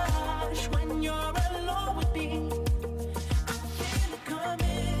rush when you're alone with me. I feel it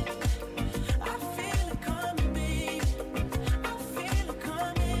coming. I feel it coming, baby. I feel it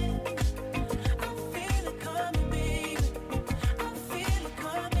coming. I feel it coming, baby. I feel it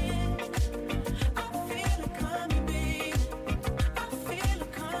coming. I feel it coming, baby. I feel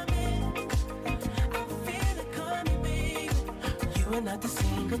it coming. I feel it coming, baby. You are not the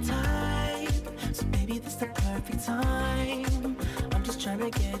single type, so baby, this the perfect time. I'm just trying to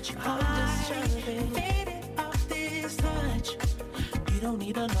get you high, faded off this touch. You don't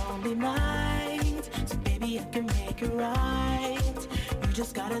need a lonely night, so baby, I can make it right. You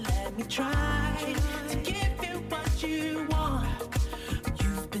just gotta let me try to give you what you want.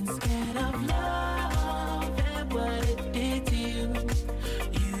 You've been scared of love and what it did to you.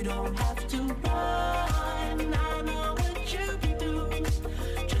 You don't have to run. I know what you've been through.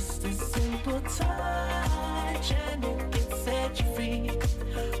 Just a simple touch and it can set you free.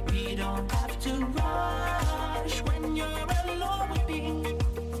 We don't have to rush when you're alone with me.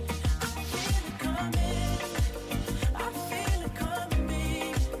 I feel it coming. I feel it coming,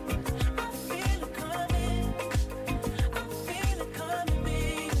 baby. I feel it coming. I feel it coming,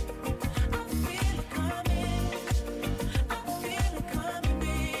 baby. I feel it coming. I feel it coming,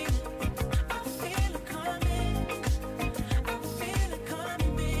 baby. I feel it coming. I feel it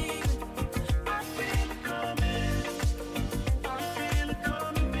coming, baby. I feel it coming. I feel it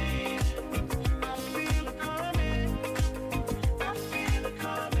coming, baby. I feel it coming. I feel it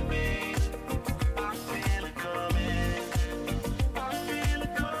coming, baby. I feel it coming. I feel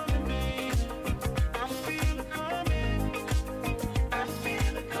it coming, baby. I feel it coming. I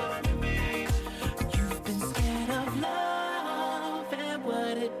feel it coming, baby. You've been scared of love and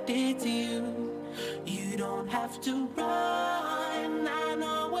what it did to you. You don't have to run. I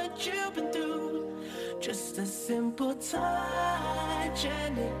know what you've been through. Just a simple touch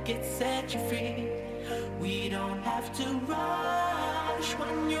and it can set you free. We don't have to rush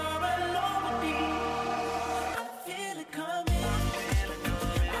when you're alone with me. I feel it coming. I feel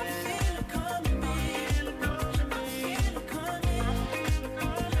it coming, baby. I feel it coming.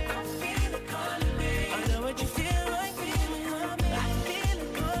 I feel it coming, baby. I know what you feel like, baby. I feel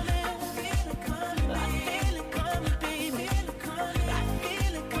it coming. I feel it coming. I feel it coming, baby. I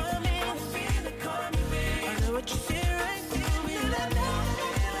feel it coming. I feel it coming, baby. I know what you feel right,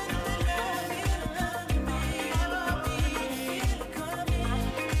 baby.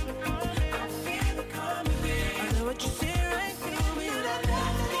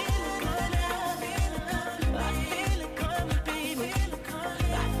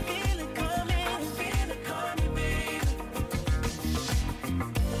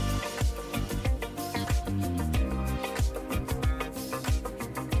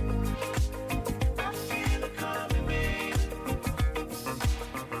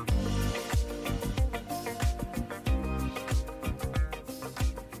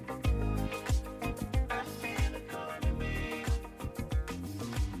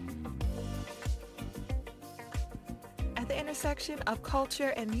 At the intersection of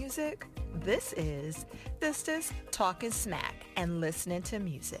culture and music, this is Sistas Talking Smack and Listening to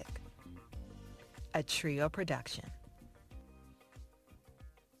Music, a trio production.